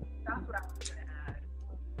 That's what I was gonna add.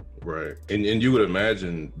 Right, and you would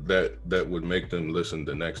imagine that would make them listen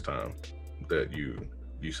the next time that you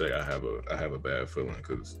say I have a bad feeling,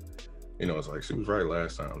 because it's like, she was right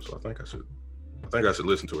last time, so I think I should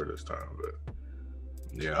listen to her this time. But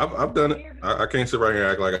yeah, I've done it. I can't sit right here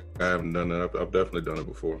and act like I haven't done it. I've definitely done it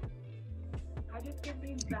before. I just get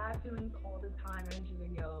these bad feelings all the time, and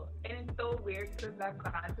it's so weird because I've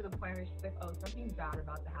gotten to the point where she's like, oh, something bad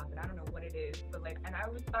about to happen. I don't know what it is, but like, and I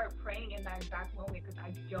would start praying in that exact moment because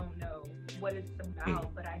I don't know what it's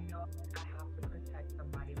about, but I know I have to protect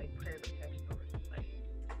somebody, like prayer protection over somebody.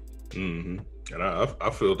 And I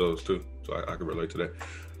feel those too, so I can relate to that.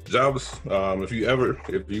 Jarvis, if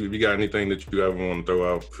you got anything that you ever want to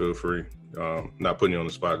throw out, feel free. Not putting you on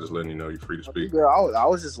the spot, just letting you know you're free to speak. Yeah, I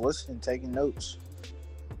was just listening, taking notes.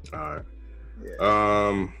 All right.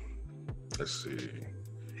 Yeah. Let's see.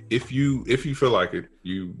 If you feel like it,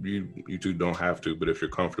 you two don't have to, but if you're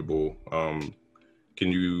comfortable, are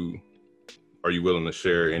you willing to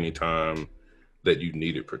share any time that you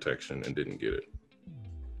needed protection and didn't get it?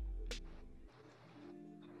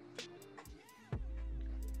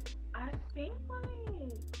 I think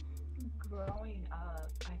growing up,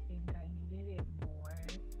 I think I needed it more.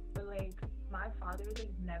 But like, my father was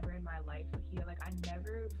like never in my life, so I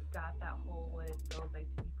never got that whole what it feels like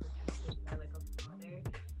to be protected by like a father.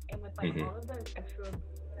 And with like all of the extra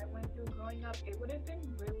that I went through growing up, it would have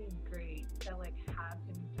been really great to like have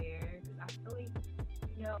him there, because I feel like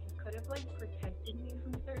he could have like protected me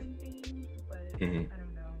from certain things, but I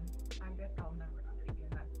don't know. I guess I'll never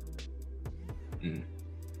understand that feeling.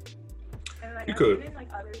 And like, you I've could. been in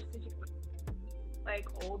like other situations, like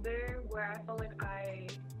older, where I felt like I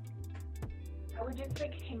would just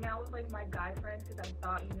like hang out with like my guy friends, because I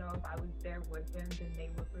thought, if I was there with them, then they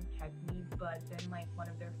would protect me. But then like one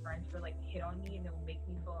of their friends would like hit on me, and it would make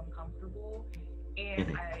me feel uncomfortable.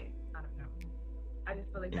 And I don't know. I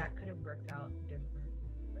just feel like that could have worked out different.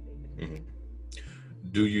 But they didn't.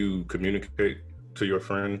 Do you communicate to your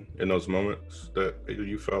friend in those moments that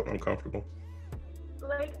you felt uncomfortable?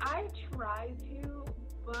 Like, I try to,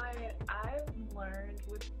 but I've learned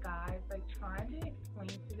with guys, like, trying to explain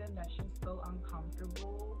to them that you feel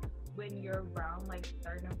uncomfortable when you're around, like,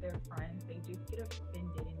 certain of their friends, they just get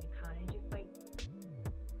offended, and they kind of just, like,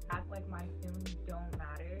 act like my feelings don't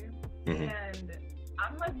matter. And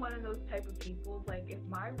I'm, like, one of those type of people, like, if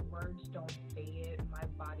my words don't say it, my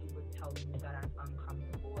body would tell me that I'm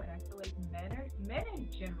uncomfortable. And I feel like men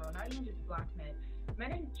in general, not even just black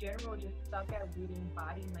men in general just suck at reading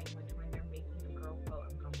body language when they're making a girl feel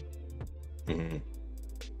uncomfortable.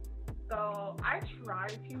 So I try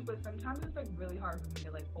to, but sometimes it's like really hard for me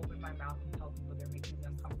to like open my mouth and tell people they're making me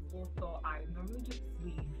uncomfortable. So I normally just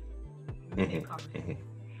leave in conversation.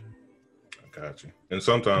 I got you. And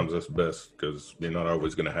sometimes that's best, because you're not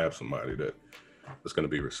always going to have somebody that's going to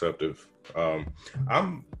be receptive.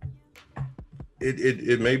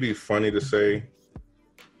 It may be funny to say,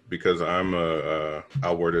 because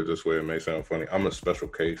I'll word it this way, it may sound funny, I'm a special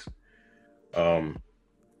case.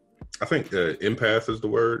 I think empath is the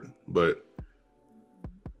word, but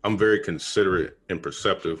I'm very considerate and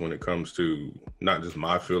perceptive when it comes to not just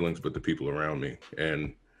my feelings, but the people around me.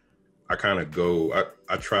 And I kind of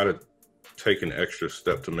I try to take an extra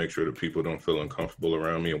step to make sure that people don't feel uncomfortable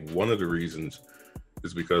around me. And one of the reasons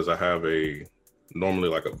is because I have normally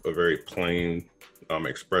like a very plain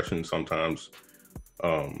expression, sometimes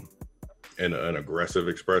an aggressive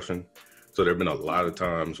expression. So there have been a lot of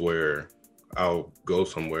times where I'll go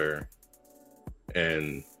somewhere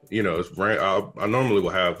and, I normally will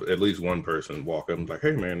have at least one person walk up and be like,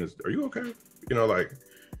 hey man, are you okay?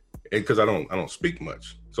 Because I don't speak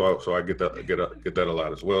much. So I get that a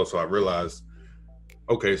lot as well. So I realized,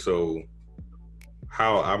 okay, so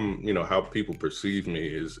how people perceive me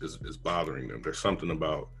is bothering them. There's something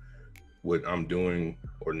about what I'm doing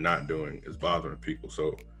or not doing is bothering people.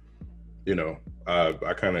 So,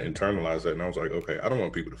 I kind of internalized that, and I was like, okay, I don't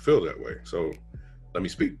want people to feel that way. So let me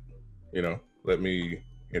speak, let me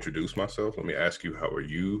introduce myself. Let me ask you, how are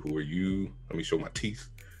you? Who are you? Let me show my teeth,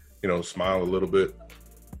 smile a little bit.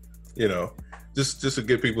 You know, just to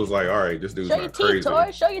get people's like, all right, this dude's show not your crazy. Teeth,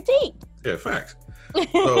 Tori. Show your teeth. Yeah, facts.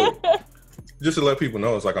 So just to let people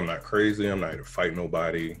know, it's like I'm not crazy. I'm not here to fight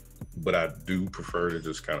nobody, but I do prefer to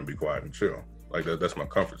just kind of be quiet and chill. Like that's my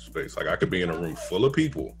comfort space. Like I could be in a room full of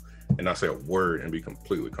people and not say a word and be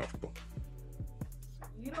completely comfortable.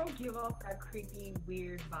 You don't give off that creepy,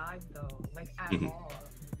 weird vibe though, like at all.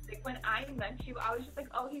 Like when I met you, I was just like,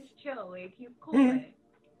 oh, he's chill, like he's cool.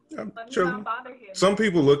 Yeah, let me not bother him. Some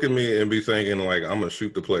people look at me and be thinking like I'm gonna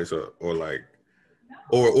shoot the place up, or like,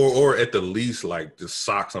 or at the least like just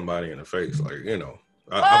sock somebody in the face. Like, you know,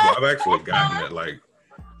 I've actually gotten that, like,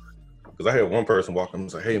 because I had one person walk up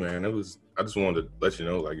and say, hey man, I just wanted to let you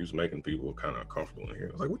know, like, you was making people kind of uncomfortable in here.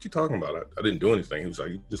 I was like, what you talking about? I didn't do anything. He was like,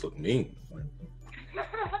 you just look mean.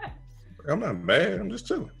 I'm not mad. I'm just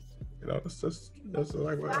chilling. You know, that's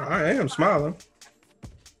like, well, I am smiling.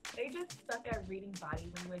 They just suck at reading body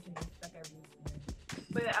language and they suck at reading.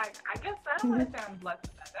 But I guess I don't want to say I'm blessed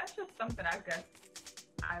with that. That's just something I guess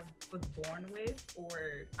I was born with,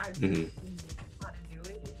 or I just knew how to do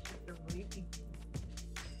it. It's just a really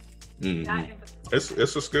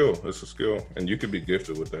It's a skill. It's a skill, and you could be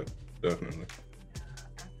gifted with that, definitely.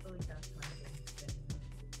 I feel like that's my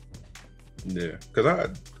gift. Yeah,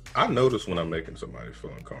 because I notice when I'm making somebody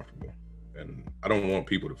feel uncomfortable, and I don't want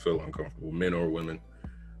people to feel uncomfortable, men or women,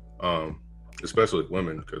 especially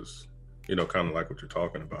women, because, you know, kind of like what you're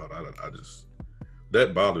talking about. I just,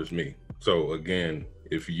 that bothers me. So again,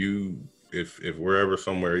 if we're ever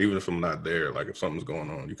somewhere, even if I'm not there, like if something's going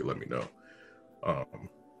on, you can let me know.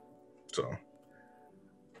 So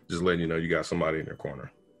just letting you know you got somebody in your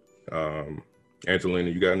corner. Angelina,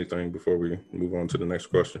 you got anything before we move on to the next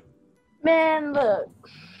question? Man, look,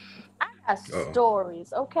 I got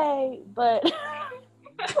stories, okay, but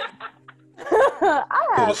I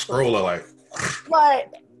have a scroller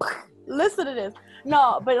like listen to this.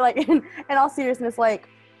 No, but like in all seriousness, like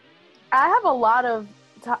I have a lot of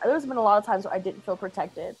there's been a lot of times where I didn't feel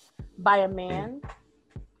protected by a man,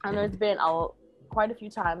 and there's been quite a few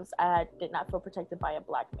times I did not feel protected by a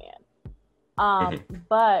black man.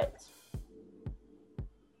 But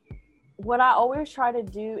what I always try to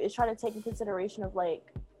do is try to take in consideration of, like,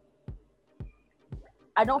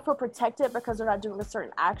 I don't feel protected because they're not doing a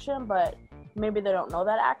certain action, but maybe they don't know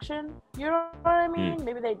that action. You know what I mean?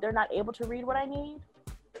 Maybe they're not able to read what I need.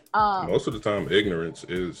 Most of the time, ignorance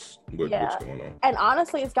is what's going on. And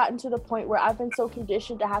honestly, it's gotten to the point where I've been so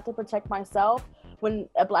conditioned to have to protect myself. When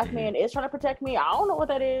a black man is trying to protect me, I don't know what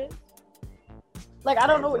that is. Like, I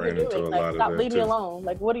don't know what you're doing. Like, stop, leave me alone.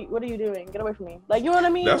 Like, what are you doing? Get away from me. Like, you know what I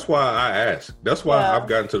mean? That's why I ask. That's why I've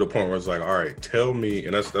gotten to the point where it's like, all right, tell me,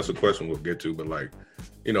 and that's a question we'll get to, but like,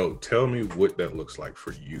 you know, tell me what that looks like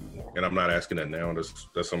for you. And I'm not asking that now.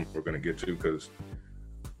 That's something we're gonna get to, because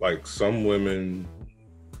like some women,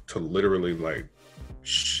 to literally like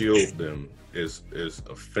shield them is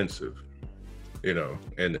offensive. You know,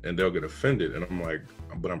 and they'll get offended, and I'm like,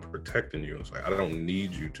 but I'm protecting you. It's like, I don't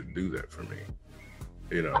need you to do that for me.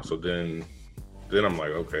 You know, so then I'm like,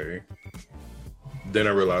 okay. Then I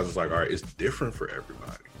realize it's like, all right, it's different for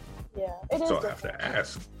everybody. Yeah, it is. So I have to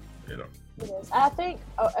ask, you know. It is. I think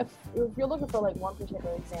if you're looking for like one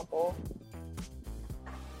particular example,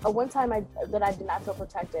 one time that I did not feel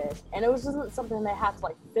protected, and it wasn't something I had to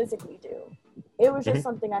like physically do. It was just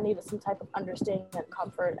something I needed some type of understanding and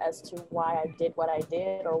comfort as to why I did what I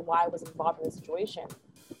did or why I was involved in the situation.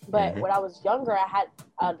 But when I was younger, I had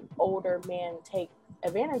an older man take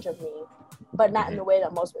advantage of me, but not in the way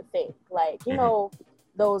that most would think. Like, you know,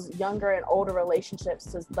 those younger and older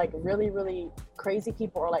relationships is like really, really crazy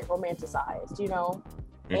people are like romanticized, you know?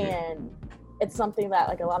 And it's something that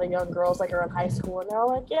like a lot of young girls like are in high school and they're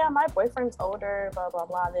all like, yeah, my boyfriend's older, blah, blah,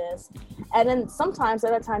 blah, this. And then sometimes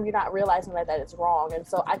at that time you're not realizing that it's wrong. And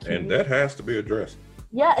so and that has to be addressed.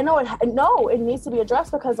 Yeah, and it needs to be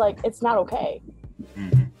addressed, because like, it's not okay.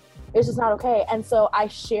 It's just not okay. And so I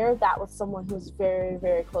shared that with someone who's very,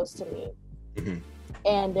 very close to me.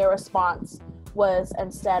 And their response was,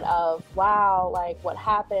 instead of, wow, like what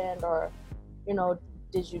happened? Or, you know,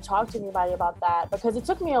 did you talk to anybody about that? Because it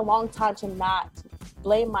took me a long time to not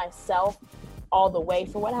blame myself all the way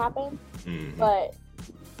for what happened. But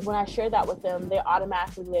when I shared that with them, they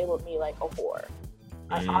automatically labeled me like a whore.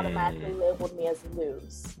 I automatically labeled me as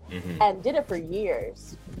loose, and did it for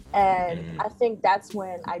years. And I think that's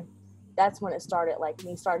when it started, like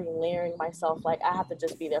me starting layering myself, like I have to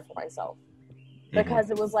just be there for myself. Because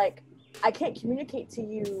it was like, I can't communicate to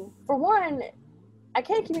you. For one, I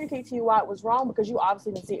can't communicate to you why it was wrong because you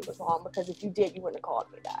obviously didn't see it was wrong, because if you did, you wouldn't have called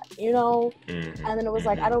me that, you know? Mm-hmm. And then it was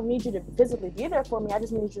like, I don't need you to physically be there for me. I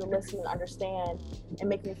just need you to listen and understand and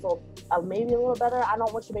make me feel maybe a little better. I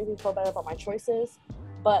don't want you to make me feel better about my choices,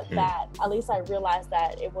 but that at least I realized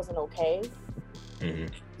that it wasn't okay. Mm-hmm.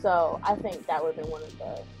 So I think that would have been one of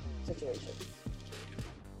the situations.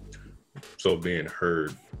 So being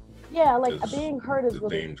heard. Yeah, like being heard is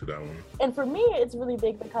really theme to that one. And for me, it's really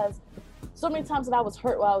big because so many times that I was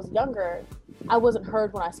hurt when I was younger, I wasn't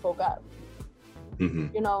heard when I spoke up.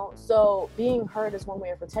 Mm-hmm. You know, so being heard is one way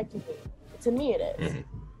of protecting me. To me, it is.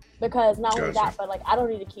 Mm-hmm. Because not only that, but like I don't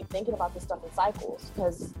need to keep thinking about this stuff in cycles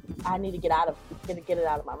because I need to get it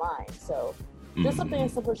out of my mind. So just something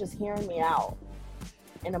as simple as just hearing me out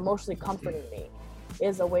and emotionally comforting me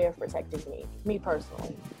is a way of protecting me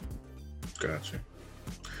personally. Gotcha.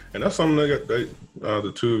 And that's something that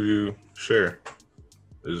the two of you share.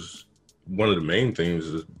 Is one of the main things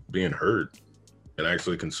is being heard and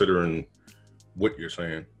actually considering what you're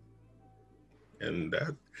saying. And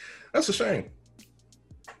that's a shame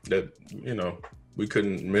that, you know,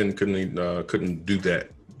 men couldn't do that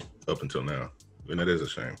up until now. And that is a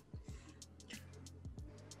shame.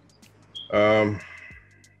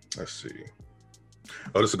 Let's see.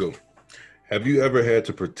 Oh, this is a good one. Have you ever had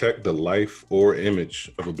to protect the life or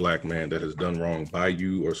image of a Black man that has done wrong by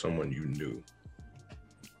you or someone you knew?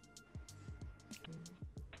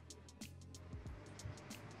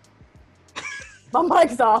 My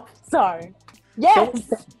mic's off. Sorry.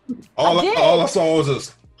 Yes. All I saw was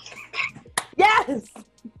this. Yes.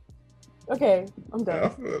 Okay, I'm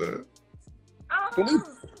done. Yeah, cause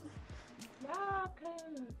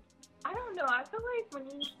I don't know. I feel like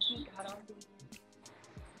when you speak out on things,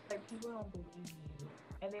 like people don't believe you,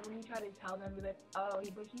 and then when you try to tell them, they're like, "Oh,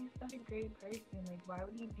 but he's such a great person. Like, why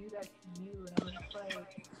would he do that to you?" And I'm just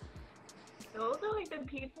like, those are like the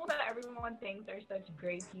people that everyone thinks are such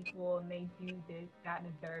great people, and they do this, that,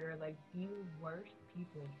 and the third, are like the worst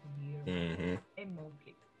people to you in most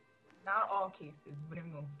cases. Not all cases, but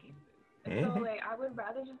in most cases. And so, like, I would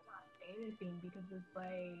rather just not say anything because it's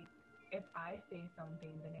like, if I say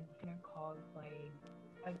something, then it's gonna cause like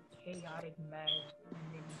a chaotic mess, and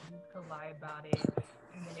then you could lie about it,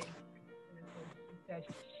 and then it's that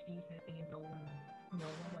she said thing, and no one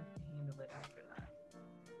wants to handle it after that.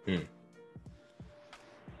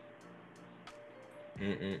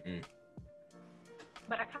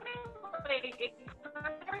 But I kind of like it. Kind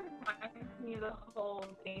of reminds me of the whole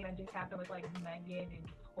thing that just happened with like Megan and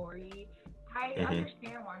Tory. I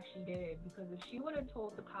understand why she did it, because if she would have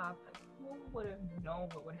told the cops, like, who would have known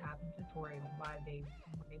what would happen to Tory when they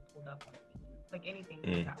pulled up on him? Like anything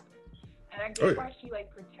would happen. And I get why she like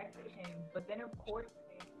protected him, but then of course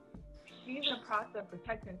she's in the process of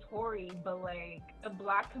protecting Tory, but like the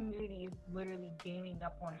Black community is literally gaining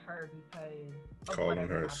up on her because of calling her a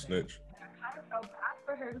happened. Snitch. And I kind of felt bad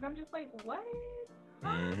for her because I'm just like, what?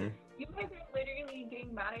 You guys are literally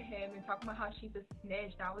getting mad at him and talking about how she's a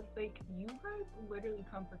snitch. And I was like, you guys literally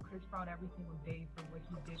come for Chris Brown every single day for what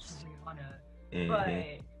he did to Rihanna. But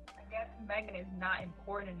I guess Megan is not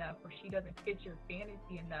important enough, or she doesn't fit your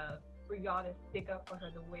fantasy enough for y'all to stick up for her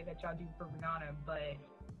the way that y'all do for Rihanna.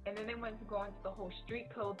 And then they went to go into the whole street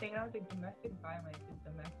code thing, and I was like, domestic violence is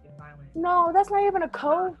domestic violence. No, that's not even a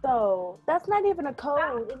code, though. That's not even a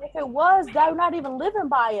code. And if it was, they're not even living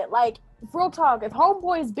by it. Like, real talk, if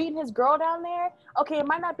homeboy is beating his girl down there, okay, it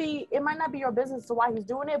might not be your business to why he's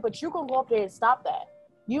doing it, but you can go up there and stop that.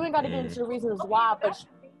 You ain't got to get into the reasons why, but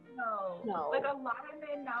no. Like, a lot of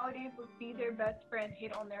men nowadays will see their best friend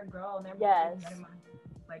hit on their girl, and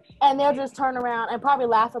like, and they'll just turn around and probably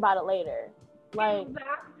laugh about it later. Like,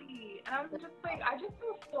 exactly. And I'm just like, I just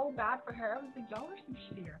feel so bad for her. I was like, y'all are some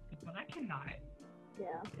shittier people. I cannot.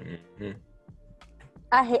 Yeah.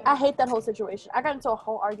 I hate that whole situation. I got into a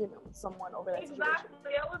whole argument with someone over that situation.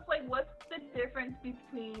 Exactly. I was like, what's the difference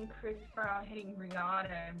between Chris Brown hitting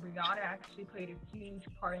Rihanna, and Rihanna actually played a huge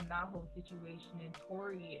part in that whole situation, and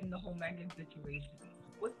Tory in the whole Megan situation?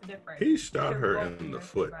 What's the difference? He shot her in the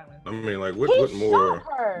foot. I mean, like, what more?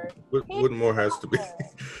 What more has to be?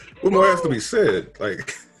 What more has to be said?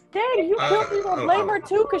 Like, dang, you don't blame her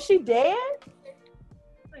too because she dead?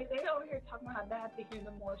 Like, they over here talking about how they have to hear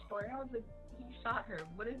the more story. I was like, he shot her.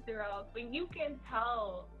 What is there else? But you can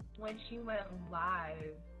tell when she went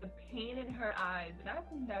live, the pain in her eyes. And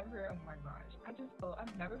I've never, oh my gosh,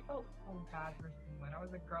 I've never felt so bad for someone. I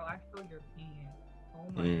was like, girl, I feel your pain. Oh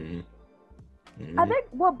my gosh. I think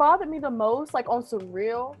what bothered me the most, like on some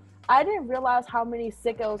real, I didn't realize how many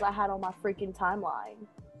sickos I had on my freaking timeline.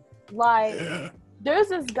 Like, There's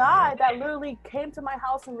this guy that literally came to my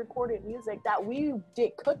house and recorded music that we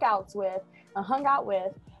did cookouts with and hung out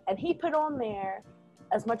with, and he put on there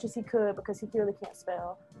as much as he could because he clearly can't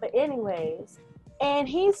spell. But anyways, and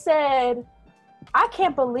he said, I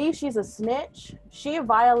can't believe she's a snitch. She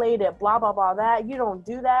violated blah, blah, blah, that. You don't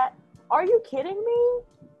do that. Are you kidding me?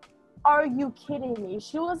 Are you kidding me?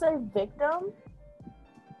 She was a victim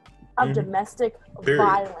of domestic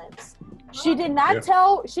violence. She did not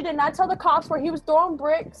tell the cops where he was throwing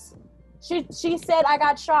bricks. She said, I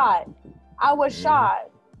got shot. I was shot.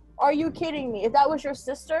 Are you kidding me? If that was your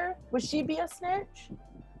sister, would she be a snitch?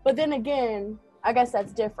 But then again, I guess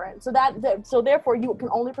that's different. So therefore you can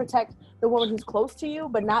only protect the woman who's close to you,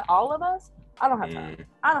 but not all of us. I don't have time.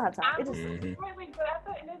 I don't have time. It just but at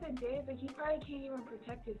the end of the day, it's like he probably can't even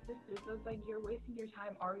protect his sister. So it's like you're wasting your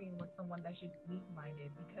time arguing with someone that's just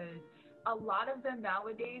weak-minded, because a lot of them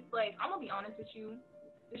nowadays, like, I'm gonna be honest with you,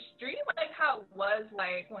 the street, like how it was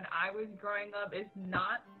like when I was growing up, is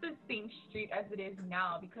not the same street as it is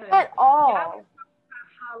now. Because at all. Yeah,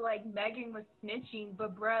 how like Megan was snitching,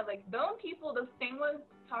 but bruh, like those people, the same ones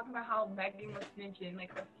talking about how Megan was snitching,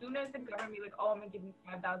 like as soon as the government be like, oh, I'm gonna give you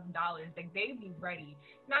 $5,000, like they'd be ready.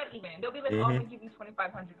 Not even. They'll be like, oh, I'm gonna give you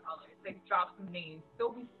 $2,500. Like drop some names.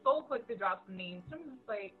 They'll be so quick to drop some names. So I'm just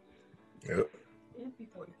like,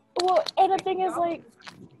 well, and the thing is, like,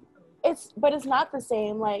 it's not the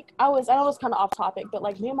same. Like, I know it's kind of off topic, but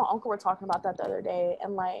like me and my uncle were talking about that the other day,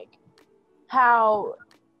 and like how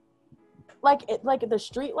like the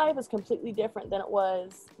street life is completely different than it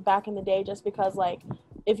was back in the day, just because like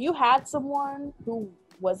if you had someone who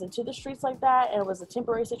was into the streets like that and it was a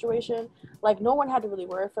temporary situation, like no one had to really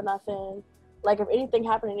worry for nothing. Like if anything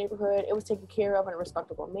happened in the neighborhood, it was taken care of in a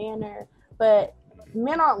respectable manner. But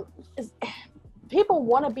people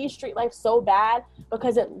want to be street life so bad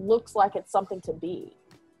because it looks like it's something to be.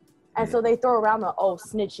 And so they throw around the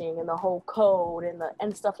snitching and the whole code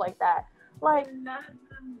and stuff like that. Like,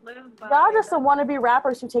 y'all just want to be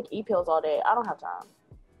rappers who take e-pills all day. I don't have time.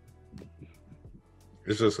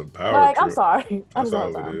 It's just a power trip. I'm sorry. That's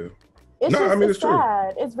all it is. It's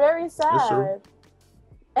sad. It's very sad.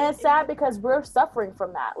 And it's sad because we're suffering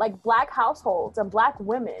from that. Like black households and black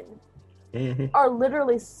women are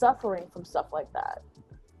literally suffering from stuff like that.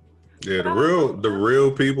 Yeah, the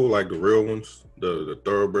real people, like the real ones, the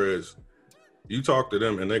thoroughbreds, you talk to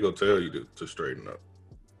them and they go tell you to straighten up.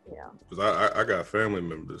 Yeah. Because I got family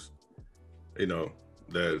members,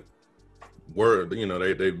 that were,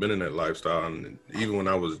 they've been in that lifestyle. And even when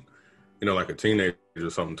I was, like a teenager or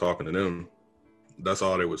something, talking to them, that's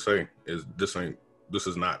all they would say is this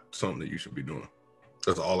is not something that you should be doing.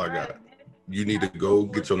 That's all I got. You need to go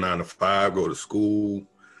get your 9 to 5, go to school.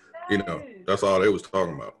 That's all they was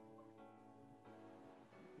talking about.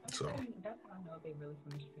 So that's how I know they really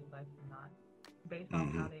from the street life or not, based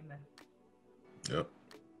on how they met. Yep.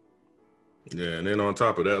 Yeah, and then on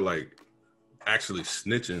top of that, like actually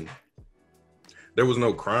snitching, there was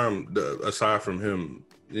no crime aside from him.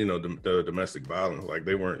 The domestic violence. Like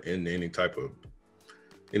they weren't in any type of,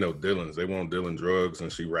 dealings. They weren't dealing drugs,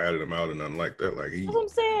 and she ratted him out and nothing like that. Like that's what I'm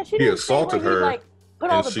saying. He assaulted her,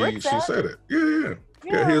 and she said it. Yeah.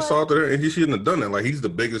 He assaulted her, and he shouldn't have done that. Like he's the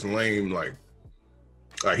biggest lame. Like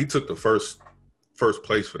he took the first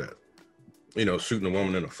place for that. Shooting a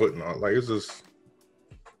woman in the foot and all. Like it's just.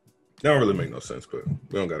 It don't really make no sense, but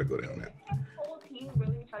we don't got to go down that. The whole team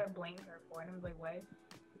really tried to blame her for it. I was like, what?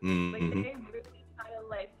 Like, they really try to,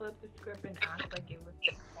 like, flip the script and act like it was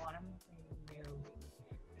on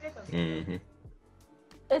him.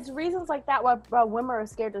 It's reasons like that why women are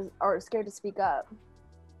scared to speak up.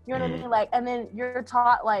 You know what I mean? Like, and then you're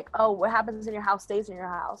taught, like, oh, what happens in your house stays in your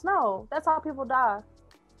house. No, that's how people die.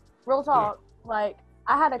 Real talk. Yeah. Like,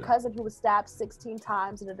 I had a cousin who was stabbed 16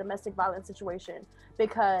 times in a domestic violence situation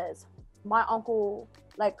because my uncle,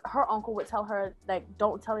 like her uncle would tell her, like,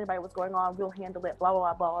 don't tell anybody what's going on. We'll handle it, blah,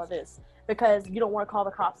 blah, blah, blah, this. Because you don't want to call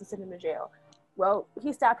the cops and send him to jail. Well,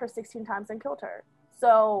 he stabbed her 16 times and killed her.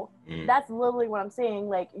 So that's literally what I'm saying.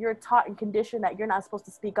 Like, you're taught and conditioned that you're not supposed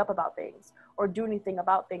to speak up about things or do anything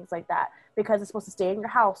about things like that because it's supposed to stay in your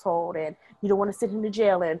household and you don't want to send him to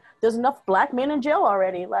jail. And there's enough black men in jail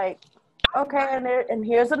already. Like, okay, and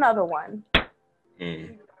here's another one. I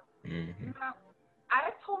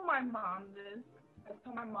told my mom this. I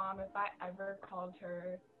told my mom if I ever called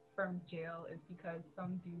her from jail, it's because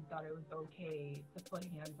some dude thought it was okay to put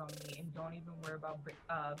hands on me and don't even worry about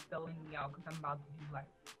filling me out because I'm about to do life.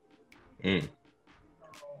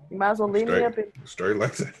 You might as well leave me up in straight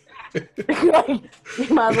like that.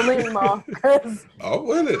 You might as well leave me, Mom. I'm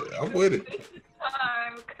with it.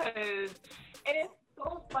 And it's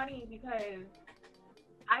so funny because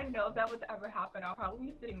I know if that was to ever happen, I'll probably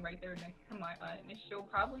be sitting right there next to my aunt, and she'll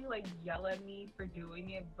probably like yell at me for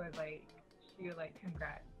doing it, but like she'll like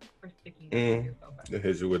congrats for sticking to yourself. They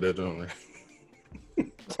hit you with that, don't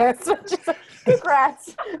they? That's what she said.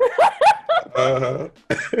 Congrats.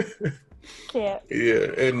 Can't.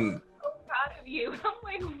 Yeah, and I'm so proud of you. I'm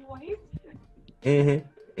like, what?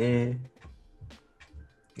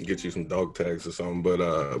 Get you some dog tags or something, but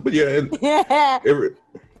yeah,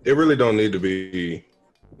 it really don't need to be.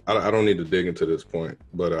 I don't need to dig into this point,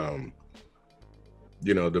 but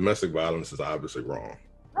domestic violence is obviously wrong,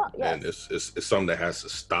 and it's something that has to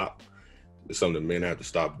stop. It's something that men have to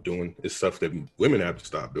stop doing. It's stuff that women have to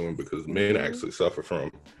stop doing because men actually suffer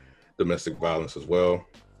from domestic violence as well,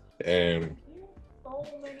 and so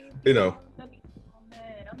many I'm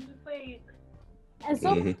just like. And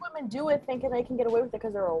so many women do it thinking they can get away with it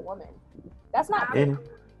because they're a woman. That's not fair.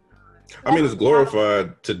 I mean, it's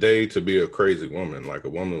glorified today to be a crazy woman. Like a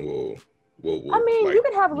woman will I mean, like, you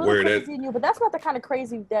can have a little crazy in you, but that's not the kind of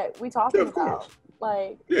crazy that we talking about.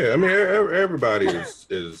 Like, yeah, I mean, everybody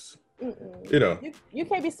is you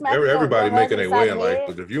can't be smacking. Everybody making their way in life,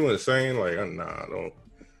 but if you insane, like, nah,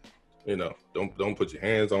 don't put your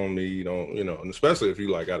hands on me. Don't, and especially if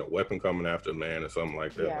you like got a weapon coming after a man or something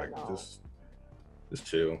like that. Just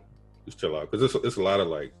chill out, because it's a lot of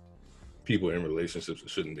like people in relationships that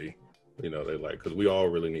shouldn't be. They like, because we all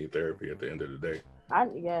really need therapy at the end of the day.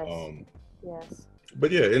 Yes.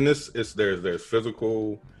 But yeah, in this, there's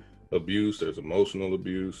physical abuse, there's emotional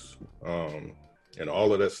abuse, and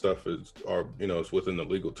all of that stuff it's within the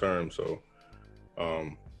legal term. So,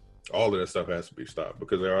 all of that stuff has to be stopped,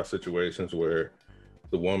 because there are situations where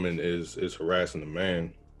the woman is harassing the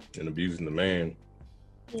man and abusing the man,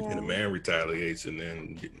 and the man retaliates, and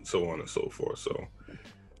then so on and so forth. So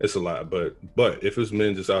it's a lot. But if it's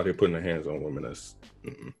men just out here putting their hands on women, that's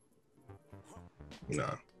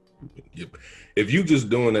nah. If you just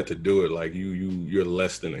doing that to do it, like you're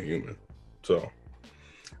less than a human. So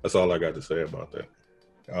that's all I got to say about that.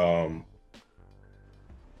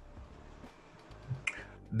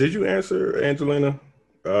 Did you answer, Angelina,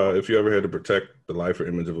 if you ever had to protect the life or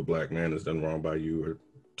image of a black man that's done wrong by you or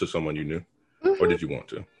to someone you knew? Or did you want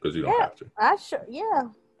to? Because you don't have to.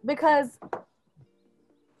 Because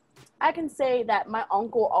I can say that my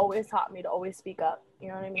uncle always taught me to always speak up. You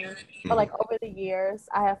know what I mean? But like over the years,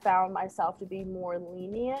 I have found myself to be more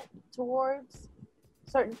lenient towards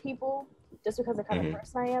certain people just because of the kind of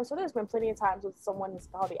person I am. So there's been plenty of times with someone that's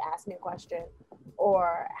probably asked me a question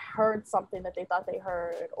or heard something that they thought they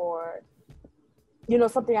heard, or,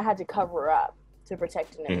 something I had to cover up to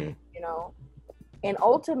protect them, And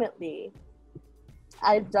ultimately,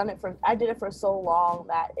 I did it for so long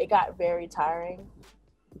that it got very tiring.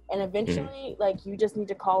 And eventually, like, you just need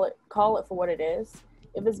to call it for what it is.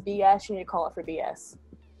 If it's BS, you need to call it for BS.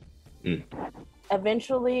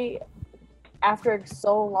 Eventually, after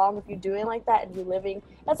so long of you doing like that and you living,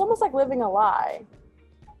 that's almost like living a lie.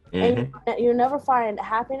 And you'll never find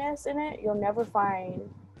happiness in it. You'll never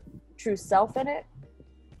find true self in it.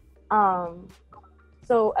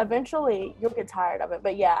 So eventually you'll get tired of it.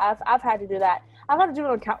 But yeah, I've had to do that. I've had to do it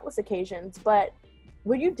on countless occasions. But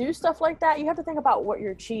when you do stuff like that, you have to think about who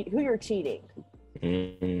you're cheating.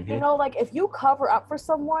 Like if you cover up for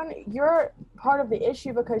someone, you're part of the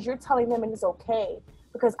issue because you're telling them it is okay.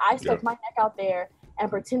 Because I stuck my neck out there and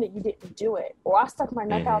pretended you didn't do it. Or I stuck my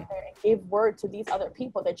neck out there and gave word to these other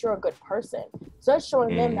people that you're a good person. So it's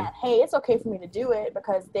showing them that, hey, it's okay for me to do it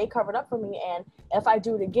because they covered up for me. And if I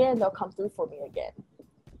do it again, they'll come through for me again.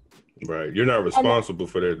 Right. You're not responsible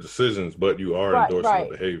for their decisions, but you are endorsing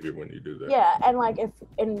the behavior when you do that. Yeah. And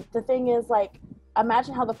and the thing is, like,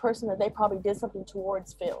 imagine how the person that they probably did something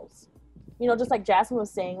towards feels. Just like Jasmine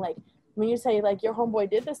was saying, like, when you say, like, your homeboy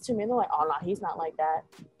did this to me, and they're like, oh, no, he's not like that.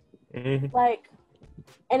 Like,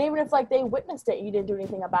 and even if, like, they witnessed it and you didn't do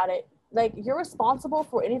anything about it, like, you're responsible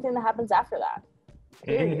for anything that happens after that.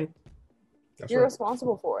 Period. You're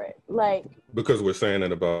responsible for it. Like, because we're saying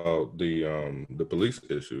it about the police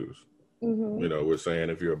issues. We're saying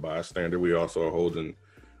if you're a bystander, we also are holding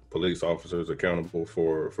police officers accountable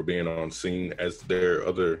for being on scene as their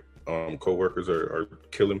other co-workers are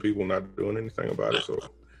killing people, not doing anything about it. So,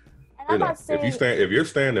 if you're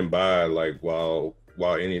standing by, like, while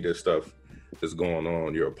any of this stuff is going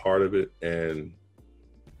on, you're a part of it, and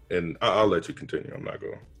I'll let you continue. I'm not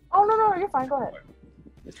going. Oh no, you're fine. Go ahead.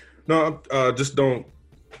 No, just don't.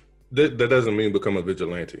 That doesn't mean become a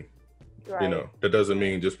vigilante. Right. That doesn't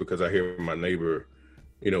mean just because I hear my neighbor,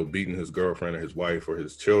 beating his girlfriend or his wife or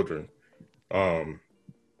his children,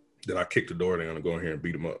 that I kick the door down and go in here and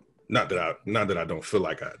beat him up. Not that I don't feel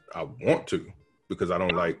like I want to, because I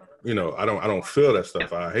don't like, I don't feel that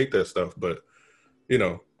stuff. I hate that stuff. But,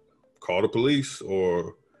 call the police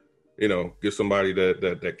or, get somebody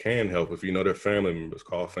that can help. If they're family members,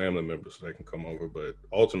 call family members so they can come over. But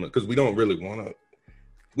ultimately, because we don't really want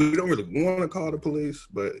to call the police.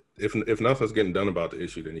 But if nothing's getting done about the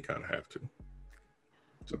issue, then you kind of have to.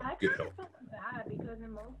 So get help. I feel bad because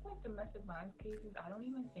in most domestic violence cases, I don't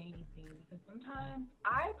even say anything because sometimes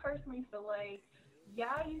I personally feel like,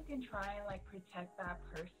 yeah, you can try and protect that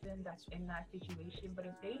person that's in that situation, but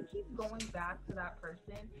if they keep going back to that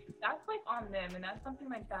person, that's on them, and that's something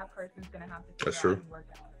that person's gonna have to figure out and work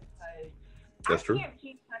out. Because that's true. I can't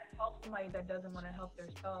keep trying to help somebody that doesn't want to help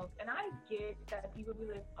themselves, and I get that people be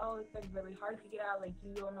like, oh, it's really hard to get out,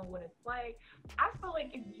 you don't know what it's like. I feel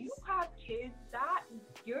like if you have kids, that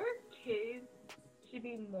your kids should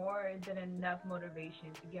be more than enough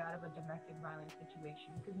motivation to get out of a domestic violence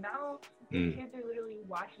situation, because now your kids are literally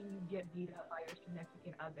watching you get beat up by your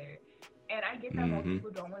significant other. And I get that most people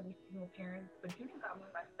don't want to be single parents, but you think I'm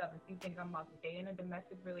messed up if you think I'm about to stay in a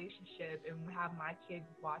domestic relationship and have my kids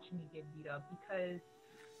watching me get beat up, because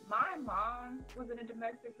my mom was in a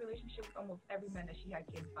domestic relationship with almost every man that she had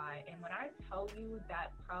kids by, and when I tell you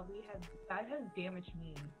that has damaged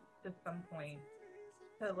me to some point.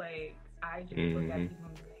 So I just look at people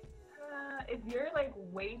and be like, if you're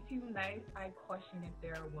way too nice, I question if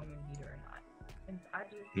they're a woman beater or not. And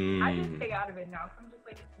I just stay out of it now. I'm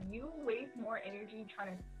just you waste more energy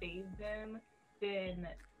trying to save them than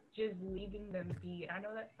just leaving them be. And I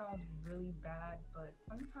know that sounds really bad, but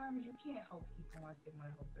sometimes you can't help people unless they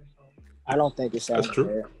want to help themselves. I don't think it sounds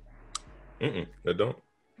true. They don't.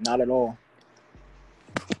 Not at all.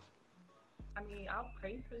 I mean, I'll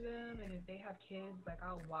pray for them, and if they have kids,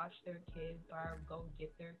 I'll watch their kids, or I'll go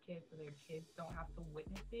get their kids so their kids don't have to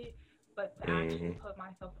witness it. But to actually put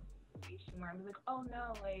myself in a situation where I'm oh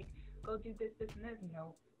no, go do this, and this,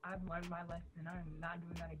 I've learned my lesson. I'm not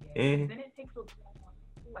doing that again. Then it takes a toll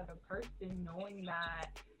as a person knowing that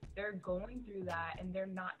they're going through that and they're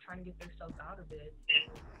not trying to get themselves out of it.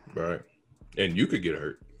 Right. And you could get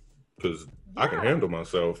hurt because I can handle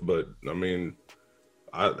myself, but I mean,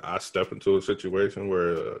 I step into a situation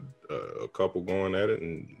where a couple going at it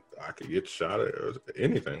and I could get shot at or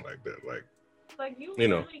anything like that.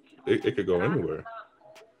 It could go anywhere.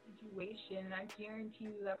 Situation, and I guarantee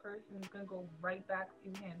you that person is going to go right back to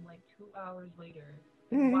him 2 hours later.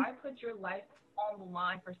 Why put your life on the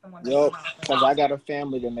line for someone? Yep, because I got a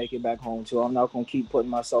family to make it back home to. I'm not going to keep putting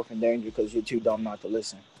myself in danger because you're too dumb not to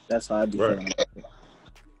listen. That's how I be feeling.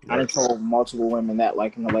 I done told multiple women that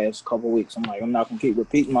in the last couple of weeks. I'm not going to keep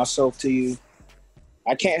repeating myself to you.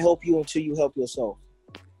 I can't help you until you help yourself.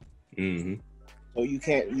 So you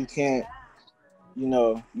can't you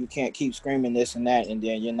can't keep screaming this and that and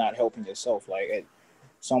then you're not helping yourself. At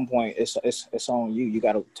some point, it's on you. You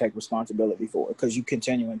got to take responsibility for it because you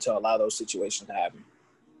continuing to allow those situations to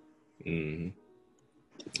happen.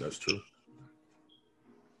 That's true.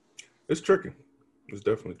 It's tricky. It's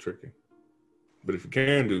definitely tricky. But if you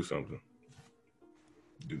can do something,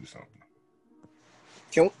 do something.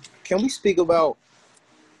 Can we speak about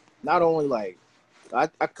not only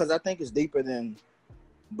because I think it's deeper than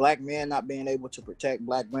Black men not being able to protect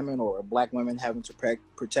Black women or Black women having to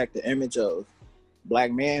protect the image of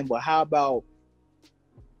Black men, but how about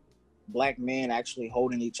Black men actually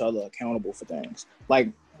holding each other accountable for things?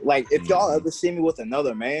 If y'all ever see me with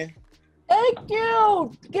another man, thank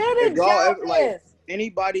you. Get it, any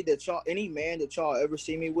man that y'all ever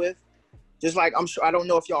see me with, just I'm sure, I don't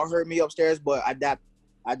know if y'all heard me upstairs, but I dapped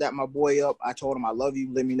my boy up. I told him I love you.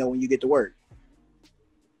 Let me know when you get to work.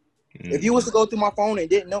 If you was to go through my phone and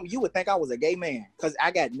didn't know me, you would think I was a gay man. Because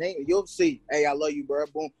I got name. You'll see, hey, I love you, bro.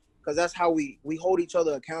 Boom. Because that's how we hold each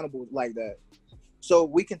other accountable like that. So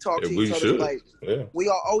we can talk to each other we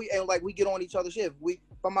are always, and we get on each other's shit. If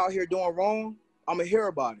I'm out here doing wrong, I'm going to hear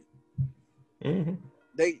about it.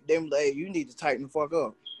 They you need to tighten the fuck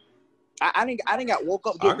up. I didn't got woke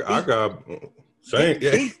up. I got same.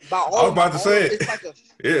 Yeah. I was about to say it.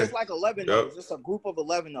 It's like 11 of us. It's a group of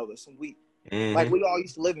 11 of us, and we all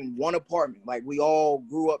used to live in one apartment. We all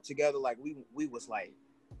grew up together. We was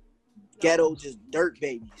ghetto, just dirt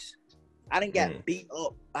babies. I didn't get beat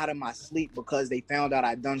up out of my sleep because they found out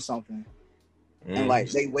I'd done something, and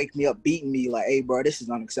they wake me up beating me hey, bro, this is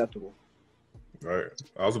unacceptable. Right.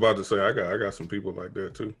 I was about to say I got some people like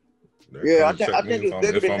that too. I think it's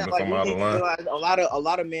bigger than that. A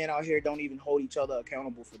lot of men out here don't even hold each other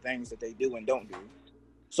accountable for things that they do and don't do.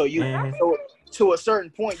 So so to a certain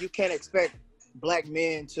point, you can't expect Black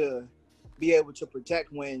men to be able to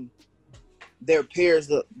protect when their peers,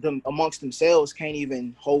 them amongst themselves, can't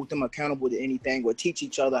even hold them accountable to anything or teach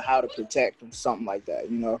each other how to protect them, something like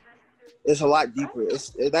that. You know, it's a lot deeper.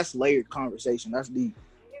 That's layered conversation. That's deep.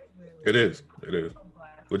 It is.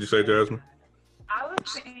 What'd you say, Jasmine?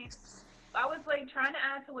 I was like trying to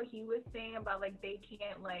add to what he was saying about like they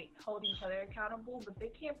can't like hold each other accountable, but they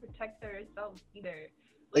can't protect themselves either.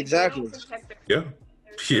 Like, exactly. Yeah.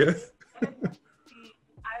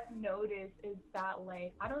 I've noticed is that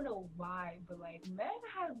like I don't know why, but like men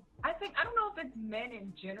have I don't know if it's men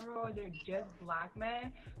in general or they're just black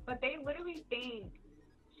men, but they literally think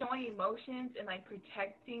showing emotions and like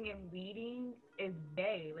protecting and leading is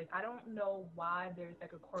gay. Like I don't know why there's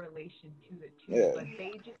like a correlation to it too, but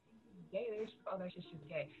they just gay. They're just, that's just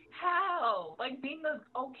gay. How? Like being an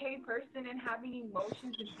okay person and having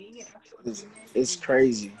emotions and being an actual human. It's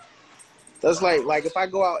crazy. That's like if I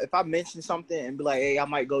go out, if I mention something and be like, hey, I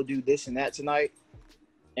might go do this and that tonight,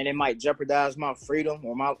 and it might jeopardize my freedom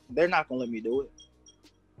or they're not gonna let me do it.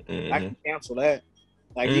 I can cancel that.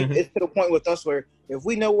 Like it's to the point with us where if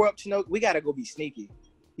we know we're up to no, we gotta go be sneaky.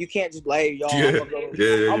 You can't just be like, hey, y'all,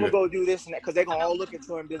 I'm gonna go do this and that, because they're gonna all look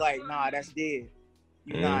into it and be like, nah, that's dead.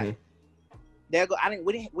 You're not. We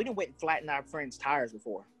didn't went and flatten our friends' tires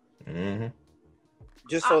before.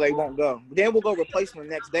 Just so they won't go. Then we'll go replace them the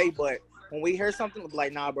next day, but when we hear something, we'll be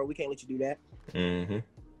like, nah, bro, we can't let you do that.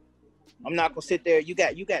 I'm not gonna sit there. You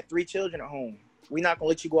got 3 children at home. We're not gonna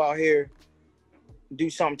let you go out here do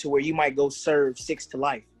something to where you might go serve 6 to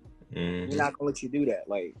life. We're not gonna let you do that.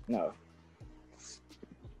 Like, no.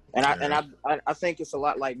 And I think it's a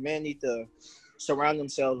lot like men need to surround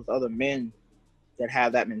themselves with other men that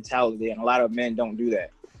have that mentality, and a lot of men don't do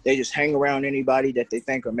that. They just hang around anybody that they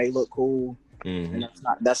think or may look cool, and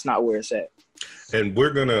that's not where it's at. And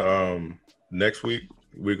we're gonna next week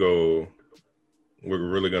we're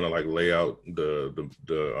really gonna like lay out the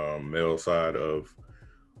male side of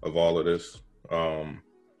all of this.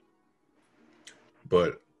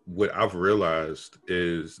 But what I've realized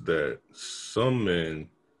is that some men,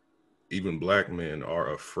 even black men,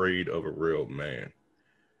 are afraid of a real man,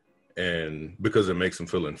 and because it makes them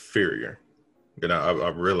feel inferior. And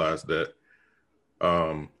I've realized that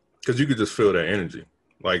because you could just feel that energy.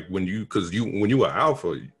 Like when you are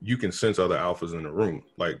alpha, you can sense other alphas in the room.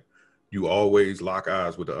 Like you always lock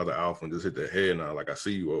eyes with the other alpha and just hit their head now, like I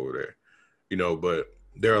see you over there, you know. But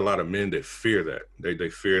there are a lot of men that fear that. They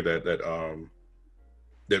fear that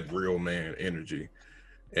real man energy,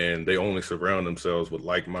 and they only surround themselves with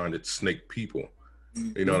like-minded snake people.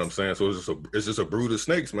 You know what I'm saying? So it's just a brood of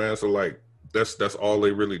snakes, man. So like that's all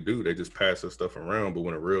they really do. They just pass that stuff around. But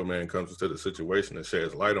when a real man comes into the situation and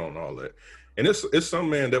sheds light on all that, and it's some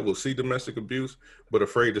man that will see domestic abuse but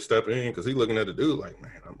afraid to step in because he's looking at the dude like,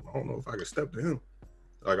 man, I don't know if I can step to him.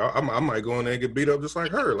 Like I might go in there and get beat up just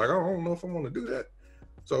like her. Like I don't know if I want to do that.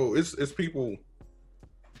 So it's people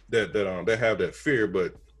that have that fear.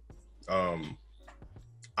 But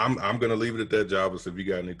I'm gonna leave it at that, Jarvis. If you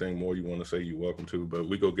got anything more you want to say, you're welcome to. But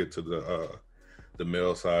we go get to the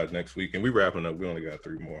male side next week, and we wrapping up. We only got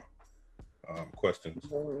 3 more questions.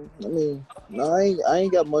 I mean, no, I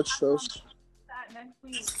ain't got much else. Next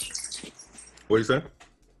week. What you say?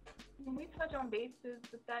 When we touch on bases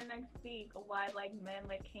with that next week, why like men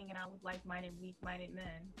like hanging out with like-minded, weak-minded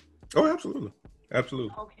men? Oh, absolutely.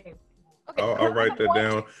 Okay. I'll write that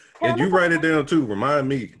down, and you write it down too. Remind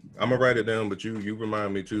me. I'm gonna write it down, but you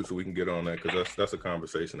remind me too, so we can get on that because that's a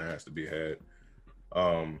conversation that has to be had.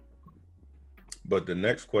 But the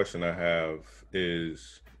next question I have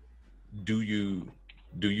is, do you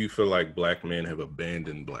feel like black men have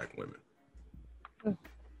abandoned black women?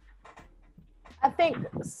 I think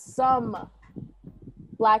some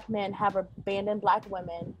black men have abandoned black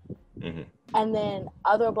women, and then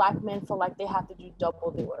other black men feel like they have to do double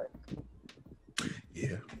the work.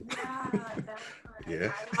 Yeah.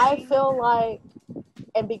 Yeah. I feel like,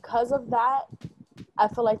 and because of that, I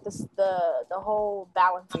feel like the whole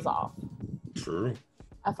balance is off. True.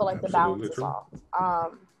 I feel like the balance is off.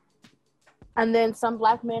 And then some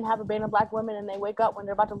black men have abandoned black women, and they wake up when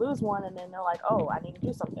they're about to lose one, and then they're like, "Oh, I need to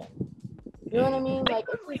do something." You know what I mean? Like,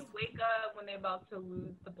 if they wake up when they're about to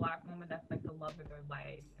lose the black woman that's like the love of their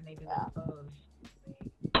life, and they just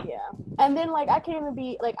Yeah. And then like I can't even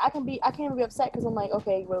be upset because I'm like,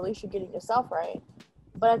 okay, well at least you're getting yourself right.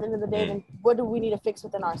 But at the end of the day, then what do we need to fix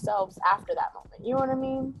within ourselves after that moment? You know what I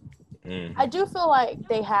mean? I do feel like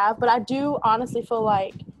they have, but I do honestly feel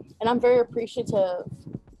like, and I'm very appreciative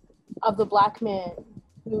of the black men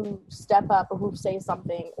who step up or who say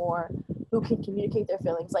something or who can communicate their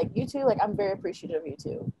feelings. Like you two, like I'm very appreciative of you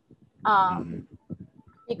two.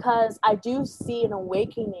 Because I do see an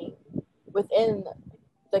awakening within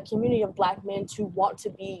the community of Black men to want to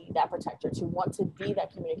be that protector, to want to be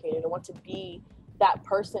that communicator, to want to be that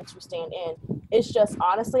person to stand in. It's just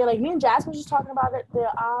honestly, like me and Jasmine was just talking about it the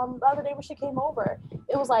other day when she came over.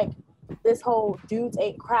 It was like this whole dudes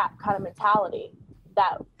ain't crap kind of mentality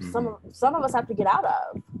that some of us have to get out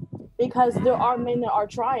of, because there are men that are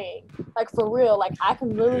trying, like for real. Like I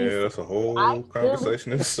can really that's a whole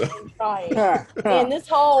conversation in itself. And this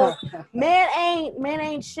whole men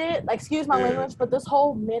ain't shit, like excuse my language, but this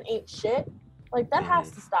whole men ain't shit, like that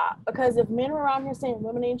has to stop. Because if men are around here saying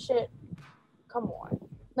women ain't shit, come on.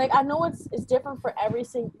 Like I know it's different for every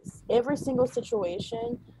single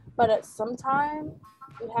situation, but at some time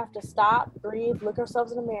we have to stop, breathe, look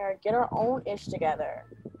ourselves in the mirror, get our own ish together,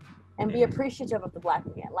 and be appreciative of the Black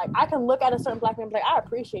man. Like I can look at a certain Black man and be like, I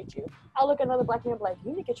appreciate you. I'll look at another Black man and be like,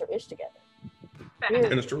 you need to get your ish together.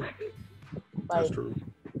 And it's true. Like, that's true.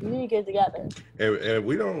 You need to get it together. And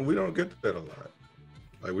we don't get that a lot.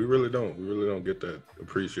 Like we really don't. We really don't get that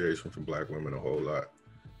appreciation from Black women a whole lot.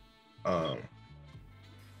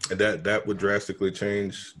 And that would drastically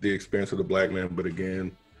change the experience of the Black man. But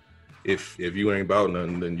again, if you ain't about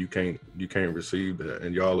nothing, then you can't receive that.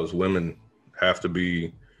 And y'all as women have to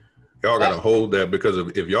be, y'all gotta hold that, because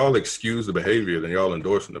if y'all excuse the behavior, then y'all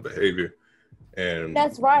endorsing the behavior. And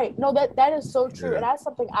that's right. No, that is so true. And that's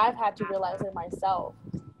something I've had to realize in myself.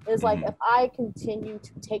 Is like if I continue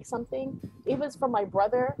to take something, even if it's from my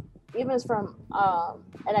brother, even if it's from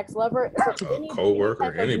an ex-lover, it's like a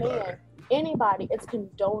co-worker, anybody, it's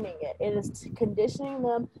condoning it. It is conditioning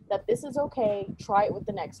them that this is okay, try it with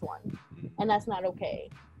the next one. And that's not okay.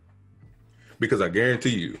 Because I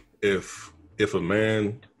guarantee you, if a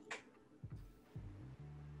man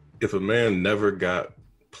never got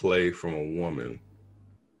play from a woman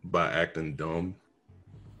by acting dumb,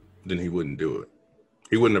 then he wouldn't do it.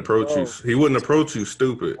 He wouldn't approach you. He wouldn't approach you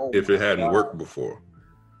stupid if it hadn't worked before.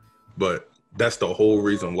 But that's the whole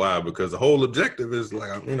reason why, because the whole objective is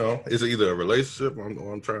like, it's either a relationship or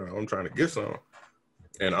I'm trying to get some,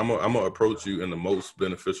 and I'm gonna approach you in the most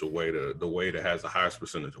beneficial way, the way that has the highest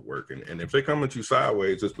percentage of work. And if they come at you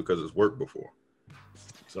sideways, it's because it's worked before.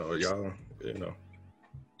 So y'all,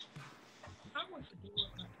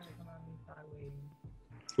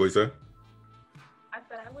 What you say? I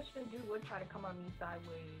said I wish the dude would try to come on me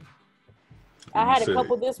sideways. I had a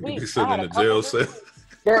couple this week. You sitting in the jail cell.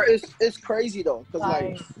 Bro, it's crazy though,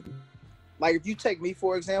 because like if you take me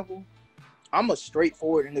for example, I'm a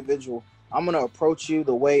straightforward individual. I'm gonna approach you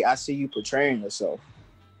the way I see you portraying yourself.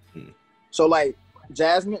 So like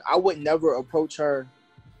Jasmine, I would never approach her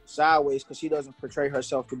sideways because she doesn't portray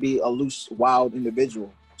herself to be a loose, wild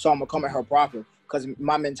individual. So I'm gonna come at her proper, because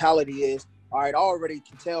my mentality is, all right, I already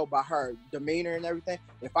can tell by her demeanor and everything.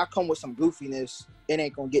 If I come with some goofiness, it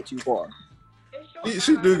ain't gonna get too far.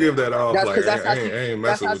 She do give that off. That's like, that's I ain't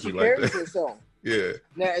messing with you like that. Herself. Yeah.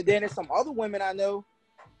 Now, and then there's some other women I know,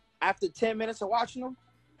 after 10 minutes of watching them,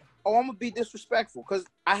 I'm going to be disrespectful because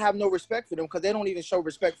I have no respect for them because they don't even show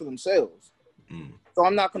respect for themselves. So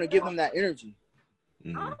I'm not going to give them that energy.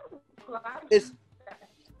 I'm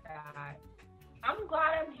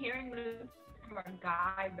glad I'm hearing this from a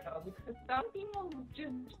guy, though, because some people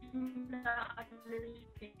just do not understand.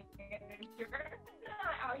 If you're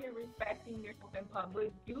not out here respecting yourself in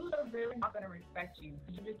public, dudes are really not going to respect you.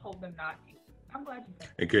 You just told them not to. I'm glad you said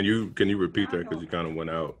that. And can you repeat that, because you kind of went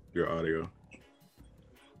out your audio?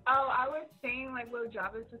 Oh, I was saying, like, what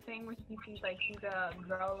Jarvis was saying, when he sees, like, he's a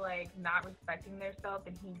girl, like, not respecting themselves,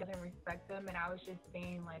 and he doesn't respect them, and I was just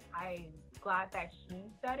saying, like, I'm glad that she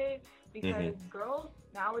said it, because girls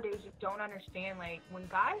nowadays just don't understand, like, when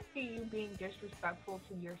guys see you being disrespectful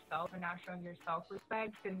to yourself and not showing your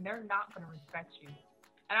self-respect, then they're not going to respect you.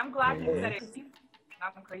 And I'm glad you said it.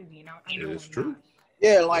 I'm crazy, you know? It's true.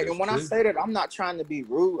 Yeah, like, and when I say that, I'm not trying to be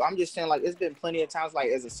rude. I'm just saying, like, it's been plenty of times, like,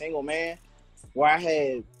 as a single man, where I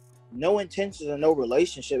had no intentions of no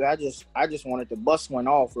relationship. I just wanted to bust one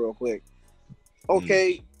off real quick.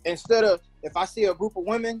 Okay, instead of, if I see a group of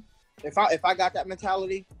women, if I got that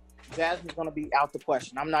mentality, Jasmine's gonna be out the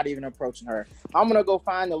question. I'm not even approaching her. I'm gonna go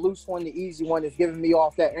find the loose one, the easy one that's giving me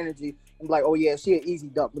off that energy. I'm like, oh yeah, she an easy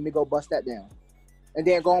duck. Let me go bust that down. And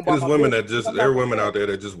then going by. There's women that just, there are women out there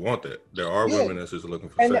that just want that. There are women that's just looking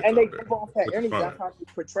for sex. And they give off that energy. That's how they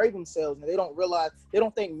portray themselves, and they don't realize, they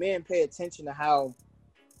don't think men pay attention to how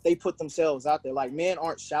they put themselves out there. Like, men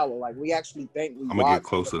aren't shallow. Like, we actually think we. I'm gonna get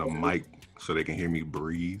close to the mic so they can hear me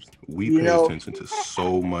breathe. We pay attention to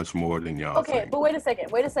so much more than y'all think. But wait a second.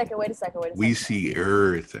 We see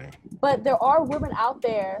everything. But there are women out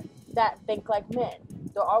there that think like men.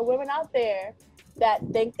 There are women out there that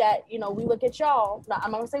think that, you know, we look at y'all.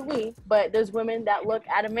 I'm not gonna say we, but there's women that look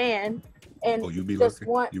at a man and you be just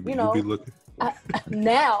looking? want, you be looking?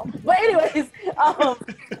 Now. But anyways,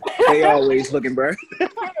 they always looking, bro.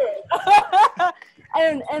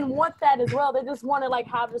 and want that as well. They just want to like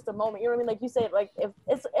have just a moment. You know what I mean? Like you said, like if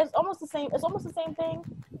it's almost the same. It's almost the same thing,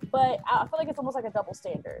 but I feel like it's almost like a double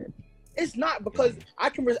standard. It's not, because I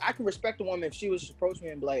can respect a woman if she was to approach me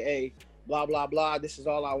and be like, hey, blah blah blah, this is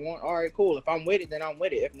all I want. All right, cool. If I'm with it, then I'm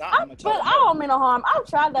with it. If not, I'm gonna tell. But I don't mean no harm. I've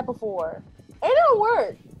tried that before. It don't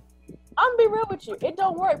work. I'm gonna be real with you. It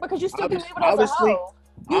don't work because you still can label it as a hoe.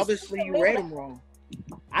 Obviously, you read them wrong.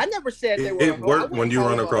 I never said they were. It worked when you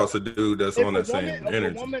run across a dude that's on the same energy.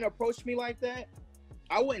 If a woman approached me like that,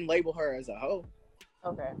 I wouldn't label her as a hoe.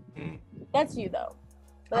 Okay, that's you though.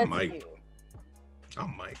 I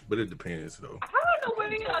might, but it depends though. I don't know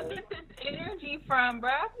where y'all get this energy from, bro.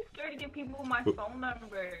 I'm scared to give people my phone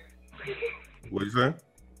number. What you saying?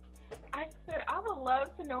 I said I would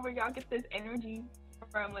love to know where y'all get this energy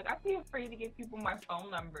from. Like, I'd be afraid to give people my phone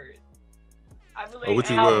numbers.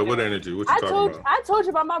 What energy? What you talking about? I told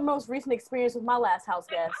you about my most recent experience with my last house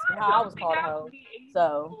guest and how I was called a hoe.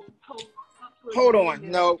 So hold on,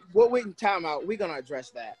 no, time out. We're gonna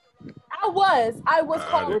address that. I was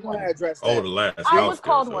called. We're gonna address that. Oh, the last. I was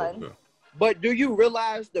called one. But do you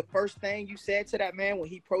realize the first thing you said to that man when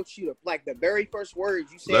he approached you, like the very first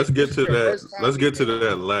words you said? Let's get to that. Let's get to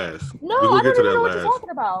that last. No, I don't even know what you're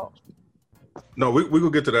talking about. No, we will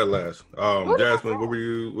get to that last. Jasmine, what were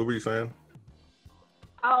you saying?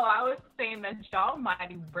 Oh, I was saying that y'all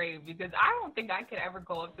mighty brave, because I don't think I could ever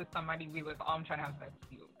go up to somebody and be like, oh, I'm trying to have sex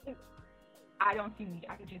with you. I don't see me.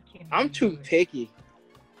 I just can't. I'm too picky.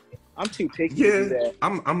 I'm too picky. Yeah, to do that.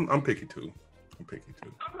 I'm picky too.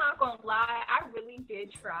 I'm not gonna lie. I really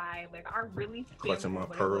did try. Like, I really clutching my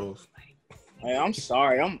pearls. Hey, I'm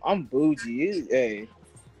sorry. I'm bougie. Hey,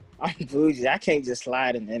 I'm bougie. I can't just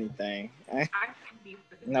slide in anything. I can be.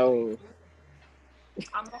 No.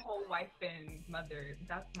 I'm a whole wife and mother.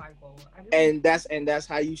 That's my goal. And that's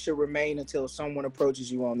how you should remain until someone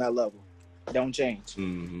approaches you on that level. Don't change.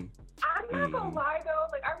 Mm-hmm. I'm not gonna lie though.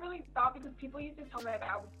 Like, I really thought, because people used to tell me that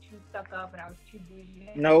I was too stuck up and I was too bougie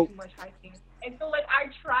and too much high things. And so, like, I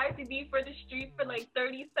tried to be for the streets for like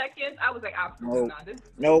 30 seconds. I was like, absolutely not.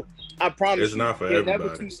 Nope. I promise it's not for you're everybody.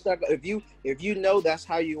 never too stuck up. If you know that's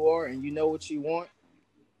how you are and you know what you want.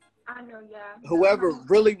 I know, yeah. Whoever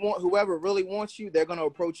really wants you, they're gonna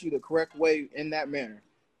approach you the correct way in that manner.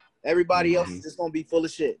 Everybody else is just gonna be full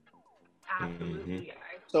of shit. Absolutely. Mm-hmm.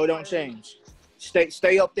 So don't change.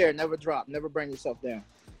 Stay up there. Never drop. Never bring yourself down.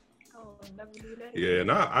 Oh, never do that. Yeah, and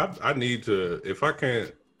I need to. If I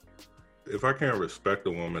can't respect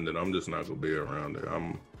a woman, then I'm just not gonna be around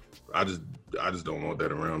her. I just don't want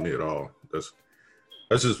that around me at all. That's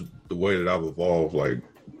just the way that I've evolved. Like,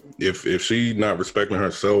 if she not respecting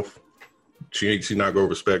herself, she not gonna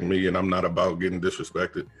respect me, and I'm not about getting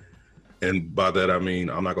disrespected. And by that I mean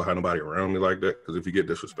I'm not gonna have nobody around me like that. Because if you get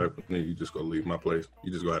disrespectful with me, you just gonna leave my place.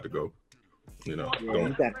 You just gonna have to go. You know. You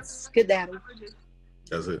got to skedaddle.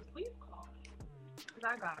 That's it. Please call. Because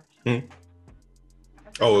I got you.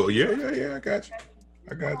 Oh yeah. I got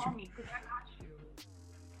you.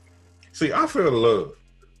 See, I feel the love.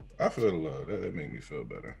 That made me feel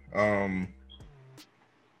better.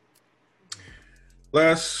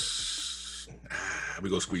 We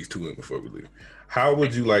gonna squeeze two in before we leave. How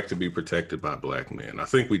would you like to be protected by black men? I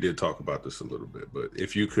think we did talk about this a little bit, but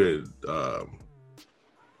if you could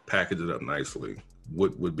package it up nicely,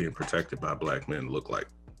 what would being protected by black men look like?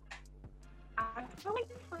 I feel like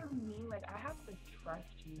for me, like, I have to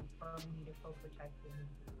trust you for me to feel protected.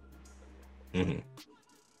 Mm-hmm.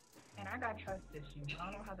 And I got trust issues. I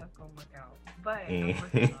don't know how that's gonna work out, but I'm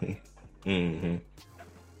working on it. Mm-hmm.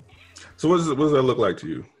 So what does that look like to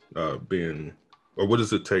you? Or what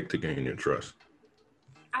does it take to gain your trust?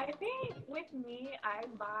 I think with me, I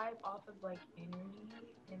vibe off of like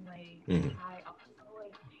energy and like I also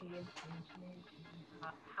like pay attention to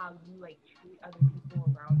how you like treat other people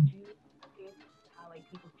around you. How like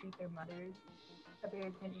people treat their mothers. I pay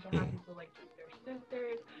attention to how people like treat their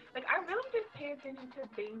sisters. Like, I really just pay attention to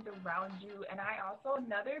things around you. And I also,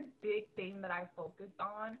 another big thing that I focus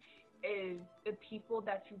on is the people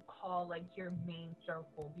that you call like your main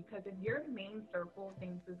circle, because if your main circle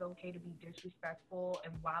thinks it's okay to be disrespectful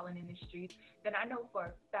and wilding in the streets, then I know for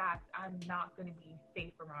a fact I'm not going to be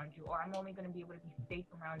safe around you, or I'm only going to be able to be safe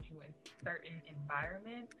around you in certain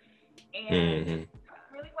environments. And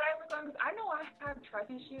really what I look on, because I know I have trust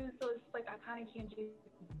issues, so it's like I kind of can't just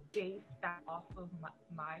base that off of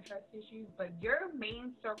my trust issues, but your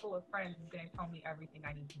main circle of friends is going to tell me everything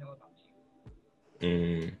I need to know about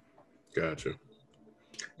you. Gotcha.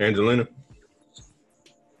 Angelina?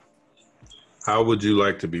 How would you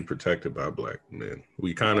like to be protected by black men?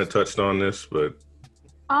 We kind of touched on this, but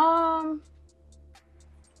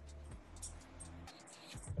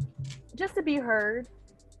just to be heard.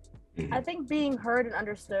 Mm-hmm. I think being heard and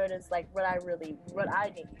understood is like what I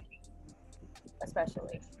need,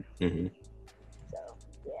 especially. Mm-hmm. So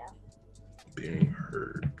yeah. Being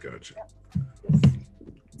heard, gotcha. Yep.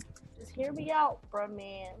 Just hear me out, bro,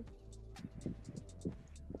 man.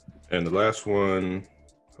 And the last one,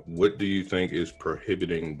 what do you think is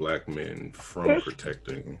prohibiting black men from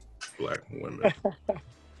protecting black women?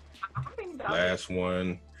 Last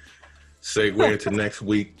one. Segue into next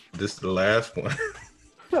week. This is the last one.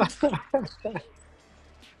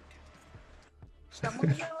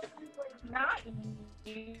 Not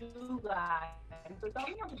you guys, but don't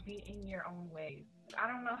you just be in your own ways. I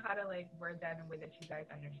don't know how to like word that in a way that you guys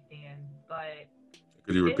understand, but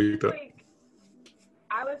could you repeat that? Like,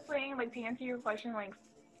 I was saying, like, to answer your question, like,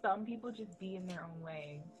 some people just be in their own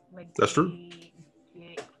way. Like, that's true.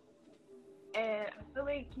 And I feel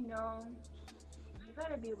like, you know, you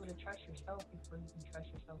gotta be able to trust yourself before you can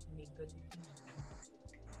trust yourself and make good decisions.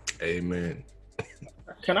 Amen.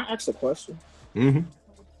 Can I ask a question? Mm-hmm.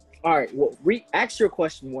 All right. Well, ask your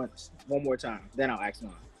question one more time, then I'll ask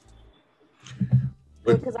mine.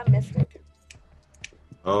 Because I missed it.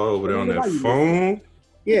 Oh, we're on that phone?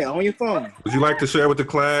 Yeah, on your phone. Would you like to share with the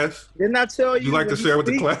class? Didn't I tell you? Would you like to share with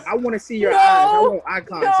the class? I want to see your eyes. I want eye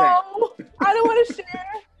contact. No, I don't want to share.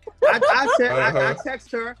 I said, I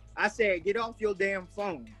text her. I said, get off your damn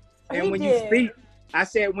phone. And when you speak, I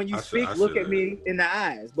said, when you speak, look at me in the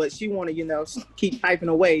eyes. But she want to, keep typing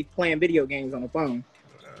away, playing video games on the phone.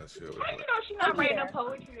 How you know she's not writing a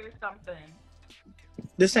poetry or something?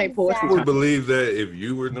 This ain't poetry. I would believe that if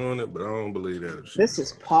you were doing it, but I don't believe that. This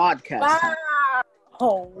is podcast. Wow.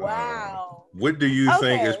 Oh, wow. What do you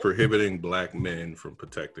think is prohibiting black men from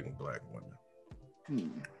protecting black women?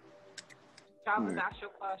 That was not your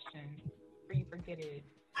question. Or you forget it.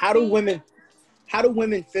 How do women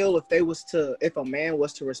feel if a man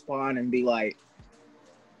was to respond and be like,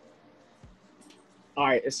 all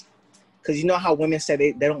right, it's because you know how women say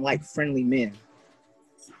they don't like friendly men.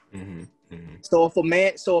 Mm-hmm. Mm-hmm. So if a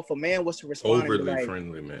man was to respond, overly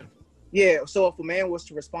friendly man. Yeah. So if a man was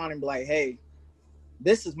to respond and be like, hey,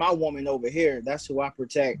 this is my woman over here. That's who I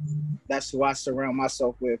protect. That's who I surround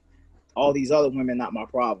myself with. All these other women, not my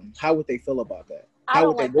problem. How would they feel about that? How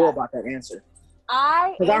would they go about that answer?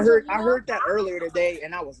 Because I heard that earlier today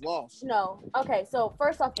and I was lost. No. Okay. So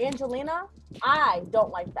first off, Angelina, I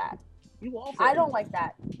don't like that. I don't like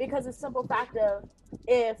that because it's simple fact of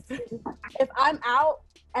if I'm out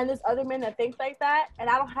and there's other men that think like that and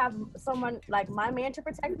I don't have someone like my man to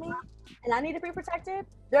protect me and I need to be protected,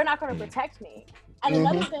 they're not going to protect me. And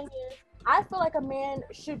another thing is, I feel like a man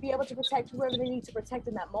should be able to protect whoever they need to protect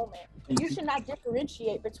in that moment. You should not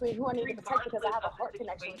differentiate between who I need to protect because I have a heart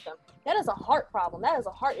connection with them. That is a heart problem. That is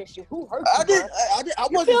a heart issue. Who hurt you? I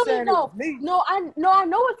wasn't saying it was me. No, I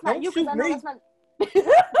know it's not you because I know that's not.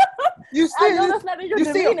 You see, I know that's not your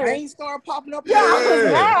demeanor. See a pain star popping up. Yeah, I was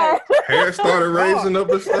mad. Hair started raising up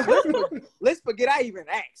and stuff. Let's forget I even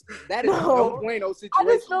asked. That is no bueno situation. I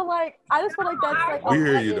just feel like that's like a heart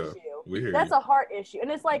issue. That's a heart issue,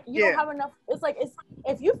 and it's like you don't have enough. It's like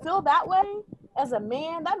if you feel that way as a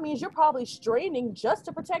man, that means you're probably straining just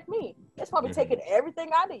to protect me. It's probably taking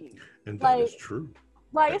everything out of you. And that is true.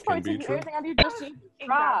 Like it's probably taking everything out of you just to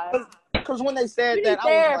try. Because when they said that,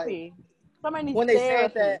 therapy. I was like, when they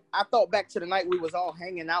said that, I thought back to the night we was all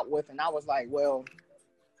hanging out with, and I was like, well,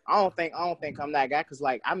 I don't think I'm that guy because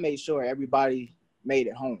like I made sure everybody made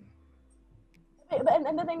it home.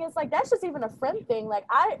 And the thing is, like, that's just even a friend thing. Like,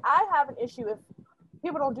 I have an issue if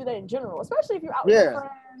people don't do that in general, especially if you're out with your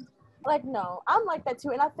friends. Like, no, I'm like that too.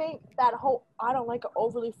 And I think that whole I don't like an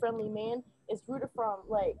overly friendly man is rooted from,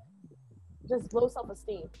 like, just low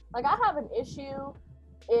self-esteem. Like, I have an issue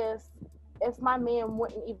if my man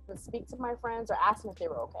wouldn't even speak to my friends or ask them if they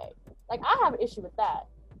were okay. Like, I have an issue with that.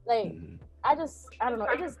 Like, I don't know.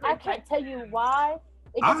 I can't tell you why.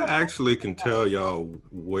 I actually can tell y'all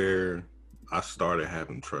where I started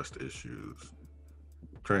having trust issues.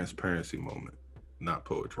 Transparency moment, not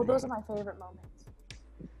poetry. Well, those are my favorite moments.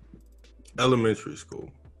 Elementary school.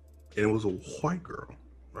 And it was a white girl,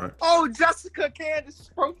 right? Oh, Jessica Candace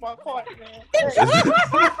broke my heart, man.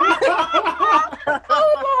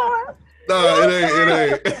 Oh, Lord. Nah, it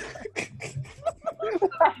ain't.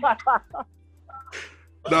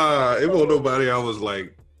 Nah, it wasn't nobody I was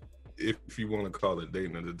like, if you want to call it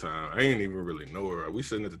dating at the time. I ain't even really know her. We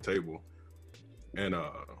sitting at the table. And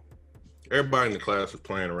everybody in the class was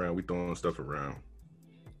playing around. We throwing stuff around.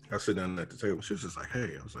 I sit down at the table. She was just like,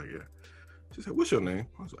 hey. I was like, yeah. She said, "What's your name?"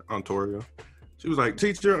 I was like, "Ontario." She was like,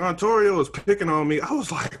 "Teacher, Ontario is picking on me." I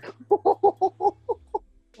was like,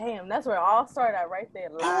 damn, that's where it all started at right there.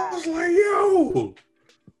 Live. I was like, "Yo."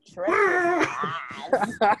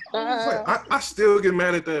 I still get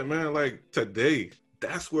mad at that, man. Like today,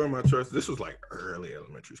 that's where my trust. This was like early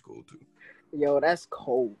elementary school too. Yo, that's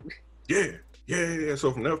cold. Yeah.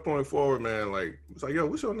 So from that point forward, man, like it's like, yo,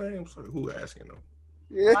 what's your name? It's like, who asking them?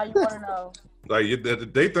 Yeah. Why you want to know? Like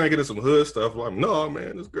they thinking it's some hood stuff. Like, no,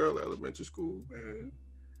 man, this girl at elementary school, man,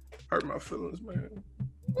 hurt my feelings, man.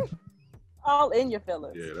 All in your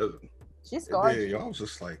feelings. Yeah, she's scarred. Yeah, I was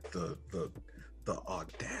just like the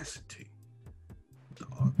audacity.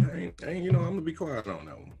 And you know, I'm gonna be quiet on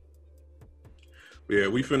that one. But yeah,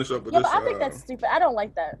 we finish up with this. But I think that's stupid. I don't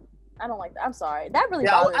like that. I'm sorry. That really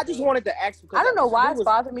bothers I just wanted to ask because I don't know why it's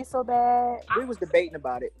bothering me so bad. We was debating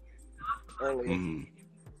about it earlier. Mm-hmm.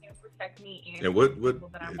 And what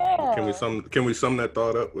can we sum that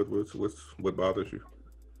thought up with what bothers you?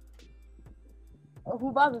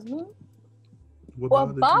 Who bothers me?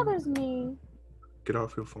 What bothers me? Get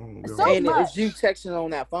off your phone. So much. It's you texting on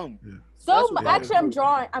that phone. Yeah. So much. Actually, I'm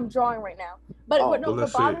drawing right now. But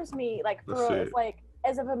what bothers me, like for real, is like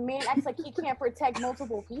as if a man acts like he can't protect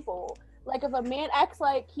multiple people. Like if a man acts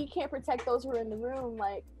like he can't protect those who are in the room,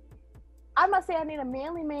 like I'm not saying I need a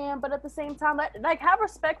manly man, but at the same time, like have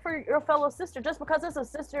respect for your fellow sister. Just because it's a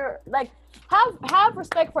sister, like have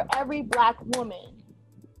respect for every Black woman.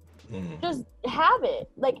 Mm. Just have it.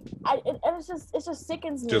 Like it just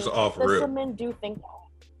sickens me. Just off rip. Some men do think that.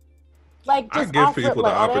 Like I give people the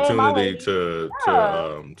opportunity to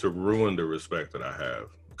ruin the respect that I have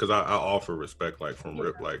because I offer respect like from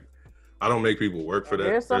rip. Like I don't make people work for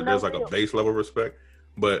that. There's like a base level respect,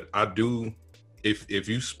 but I do. If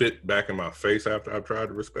you spit back in my face after I've tried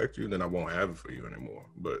to respect you, then I won't have it for you anymore.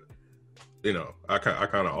 But you know, I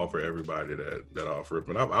kind of offer everybody that offer it.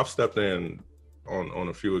 But I've stepped in on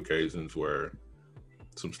a few occasions where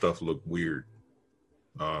some stuff looked weird.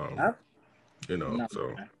 You know,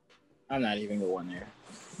 so I'm not even going there.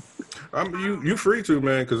 You free to,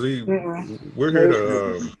 man, because we're here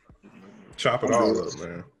to chop it all up,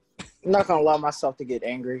 man. I'm not gonna allow myself to get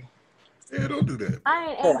angry. Yeah, don't do that.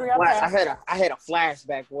 I ain't angry. I had a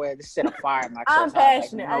flashback where this set a fire in my chest. I'm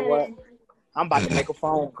passionate. Like, you know what? I'm about to make a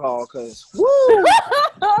phone call because woo.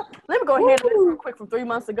 Let me go ahead and do this real quick from 3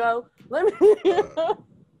 months ago. Let me.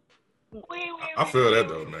 I feel that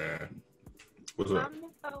though, man. What's up?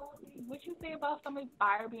 What you say about somebody's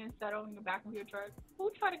fire being set on the back of your truck? Who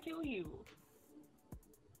tried to kill you?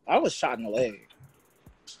 I was shot in the leg.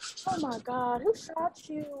 Oh my God! Who shot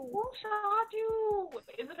you? Who shot you?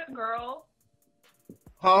 Is it a girl?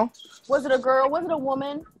 Huh? Was it a girl? Was it a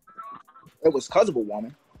woman? It was cause of a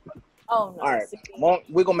woman. Oh no! All right,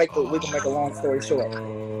 we're gonna make a long story short.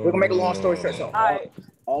 We're gonna make a long story short. So,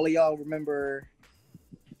 all of y'all remember.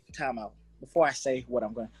 Time out. Before I say what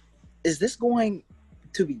I'm going, is this going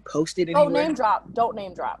to be posted anywhere? Oh, name drop! Don't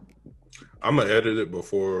name drop. I'm gonna edit it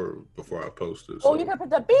before I post it. So. Oh, you can put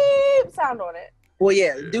the beep sound on it. Well,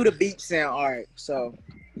 yeah, do the beep sound. All right. So,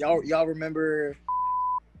 y'all remember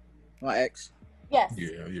my ex? Yes.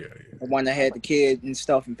 Yeah. The one that had the kid and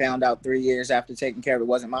stuff and found out 3 years after taking care of it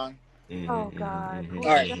wasn't mine. Mm-hmm. Oh God. Mm-hmm.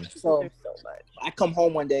 All right. So I come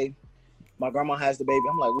home one day. My grandma has the baby.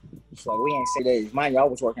 I'm like, she's like, we ain't 6 days. Mind you, I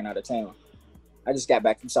was working out of town. I just got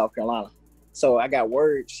back from South Carolina. So I got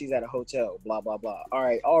word she's at a hotel, blah, blah, blah. All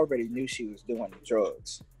right, I already knew she was doing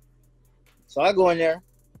drugs. So I go in there.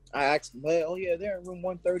 I asked them, oh yeah, they're in room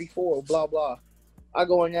 134, blah, blah. I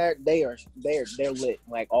go in there, they're lit,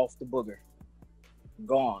 like off the booger.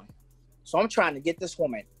 Gone. So I'm trying to get this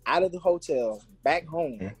woman out of the hotel, back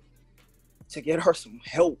home, to get her some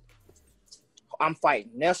help. I'm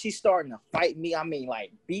fighting. Now she's starting to fight me. I mean,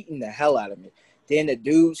 like, beating the hell out of me. Then the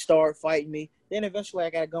dude started fighting me. Then eventually I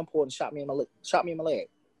got a gun pulled and shot me in my leg.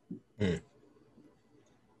 And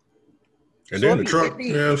so then the truck,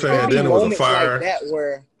 you know what I'm saying? Then there was a fire. Like that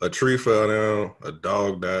where a tree fell down. A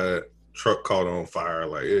dog died. Truck caught on fire.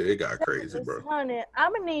 Like, it got crazy, bro. Honey,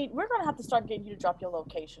 we're going to have to start getting you to drop your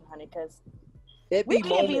location, honey, because there be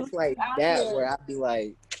moments like that where I'd be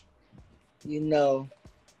like, you know,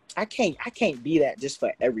 I can't be that just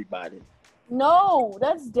for everybody. No,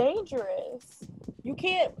 that's dangerous. You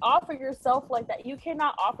can't offer yourself like that. You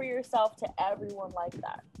cannot offer yourself to everyone like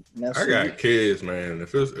that. I got kids, man.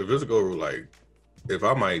 If it's go like, if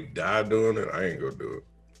I might die doing it, I ain't gonna do it.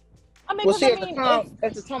 I mean,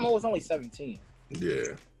 at the time I was only 17. Yeah.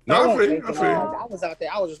 No, I feel. I was out there.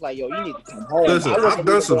 I was just like, yo, you need to come home. Listen, I've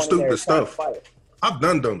done some stupid stuff. I've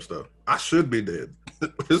done dumb stuff. I should be dead.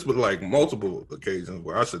 This was like multiple occasions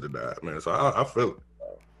where I should have died, man. So I feel it.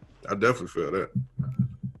 I definitely feel that.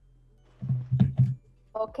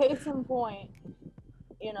 Well, case in point,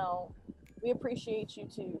 we appreciate you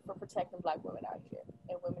too for protecting Black women out here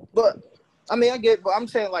and women. But I mean, I get, but I'm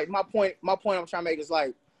saying like my point I'm trying to make is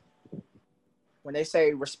like when they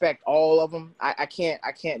say respect all of them, I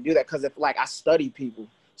can't do that because if like I study people,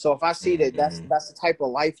 so if I see that that's the type of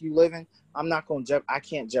life you live in, I'm not gonna I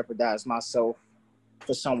can't jeopardize myself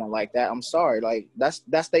for someone like that. I'm sorry, like that's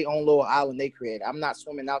their own little island they create. I'm not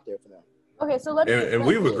swimming out there for them. Okay, so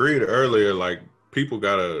we've agreed earlier, like people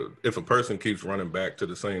gotta, if a person keeps running back to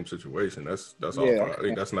the same situation, that's all.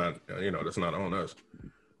 That's not that's not on us.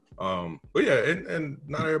 But yeah, and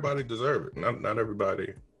not everybody deserves it. Not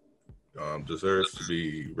everybody deserves to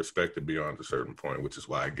be respected beyond a certain point, which is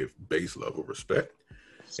why I give base level respect.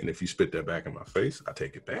 And if you spit that back in my face, I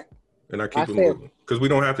take it back and I keep it moving because we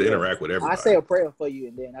don't have to interact with everybody. I say a prayer for you,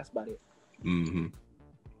 and then that's about it. Mm-hmm.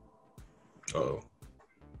 Oh.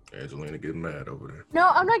 Angelina getting mad over there. No,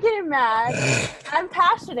 I'm not getting mad. I'm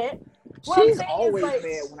passionate. She's always mad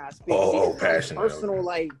when I speak. Oh, passionate. Personal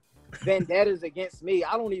like vendettas against me.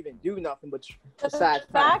 I don't even do nothing but besides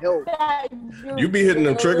try to help. You be hitting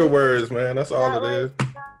them trigger words, man. That's all it is.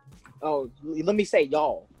 Oh, let me say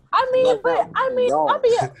y'all. I mean,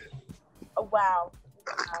 wow.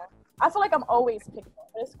 I feel like I'm always picking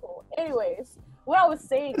on. It's cool. Anyways, what I was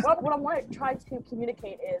saying, what I want to try to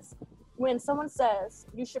communicate is, when someone says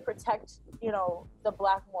you should protect, the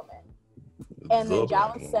Black woman, and then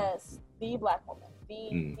Java says the Black woman,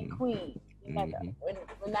 the queen, when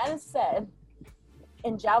that is said,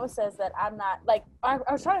 and Java says that I'm not, like, I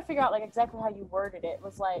was trying to figure out, like, exactly how you worded it. It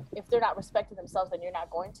was like, if they're not respecting themselves, then you're not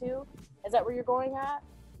going to. Is that where you're going at?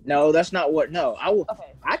 No, that's not what, no.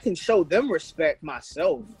 I can show them respect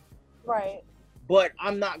myself. Right. But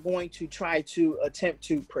I'm not going to try to attempt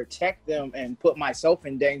to protect them and put myself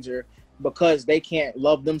in danger because they can't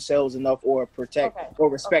love themselves enough or protect or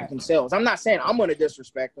respect themselves. I'm not saying I'm going to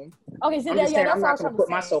disrespect them. Okay, so I'm not going to put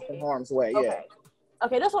myself in harm's way. Okay. Yeah.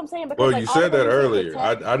 Okay, that's what I'm saying. Because, well, you said that earlier.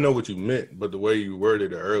 I know what you meant, but the way you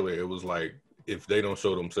worded it earlier, it was like, if they don't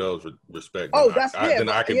show themselves respect, then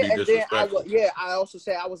I can be disrespectful. I also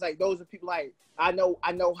said, I was like, those are people like, I know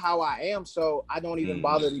how I am, so I don't even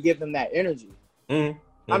bother to give them that energy. Mm-hmm.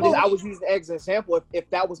 I was using as an example. If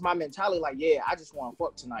that was my mentality, like, yeah, I just want to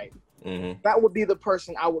fuck tonight. Mm-hmm. That would be the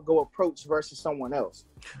person I would go approach versus someone else.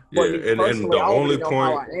 Yeah, and the only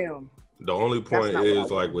point is,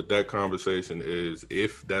 like, with that conversation is,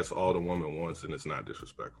 if that's all the woman wants, then it's not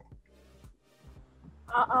disrespectful.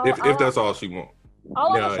 If that's all she wants.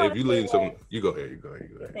 Now, if you leave something, you go ahead.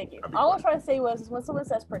 Thank you. All I was trying to say was, when someone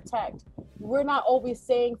says protect, we're not always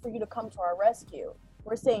saying for you to come to our rescue.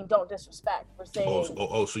 We're saying don't disrespect. We're saying.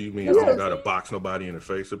 So you mean I don't gotta box nobody in the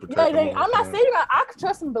face to protect them? I'm not saying that. I can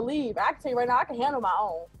trust and believe. I can tell you right now, I can handle my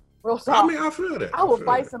own. Real soft. I mean, I feel that. I would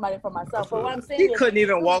fight somebody for myself. But what I'm saying is, couldn't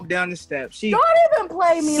even walk down the steps. Don't even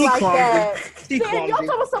play me like that. Y'all talking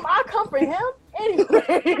about something I come for him?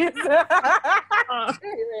 Anyways.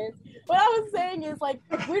 What I was saying is, like,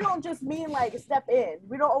 we don't just mean like step in.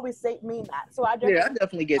 We don't always mean that. So I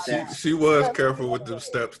definitely get that. She was careful with the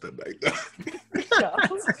steps that night.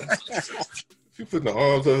 She put the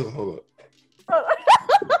arms up. Hold up.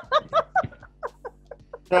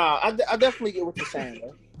 No, I definitely get what you're saying,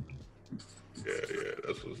 though. Yeah,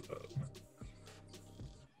 that's what's up.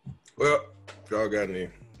 Well, if y'all got any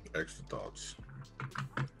extra thoughts?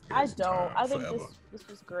 I don't. I think this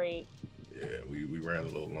was great. Yeah, we ran a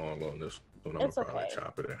little long on this one. I'm gonna probably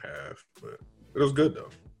chop it in half, but it was good though.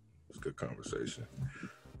 It was a good conversation.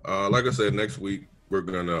 Like I said, next week we're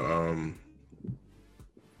gonna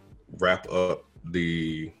wrap up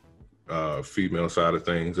the female side of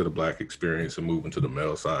things of the Black experience and move into the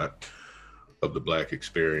male side of the Black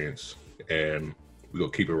experience, and we're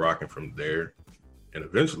gonna keep it rocking from there. And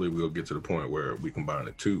eventually we'll get to the point where we combine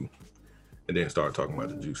the two and then start talking about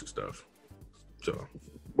the juicy stuff. So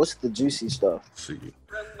what's the juicy stuff? See,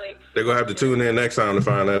 they're gonna have to tune in next time to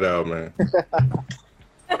find that out, man.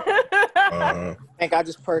 I think I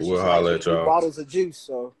just purchased like 2 bottles of juice,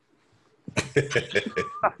 so as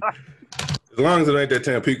long as it ain't that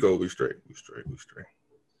Tampico, we straight.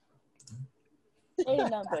 Ain't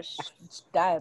nothing but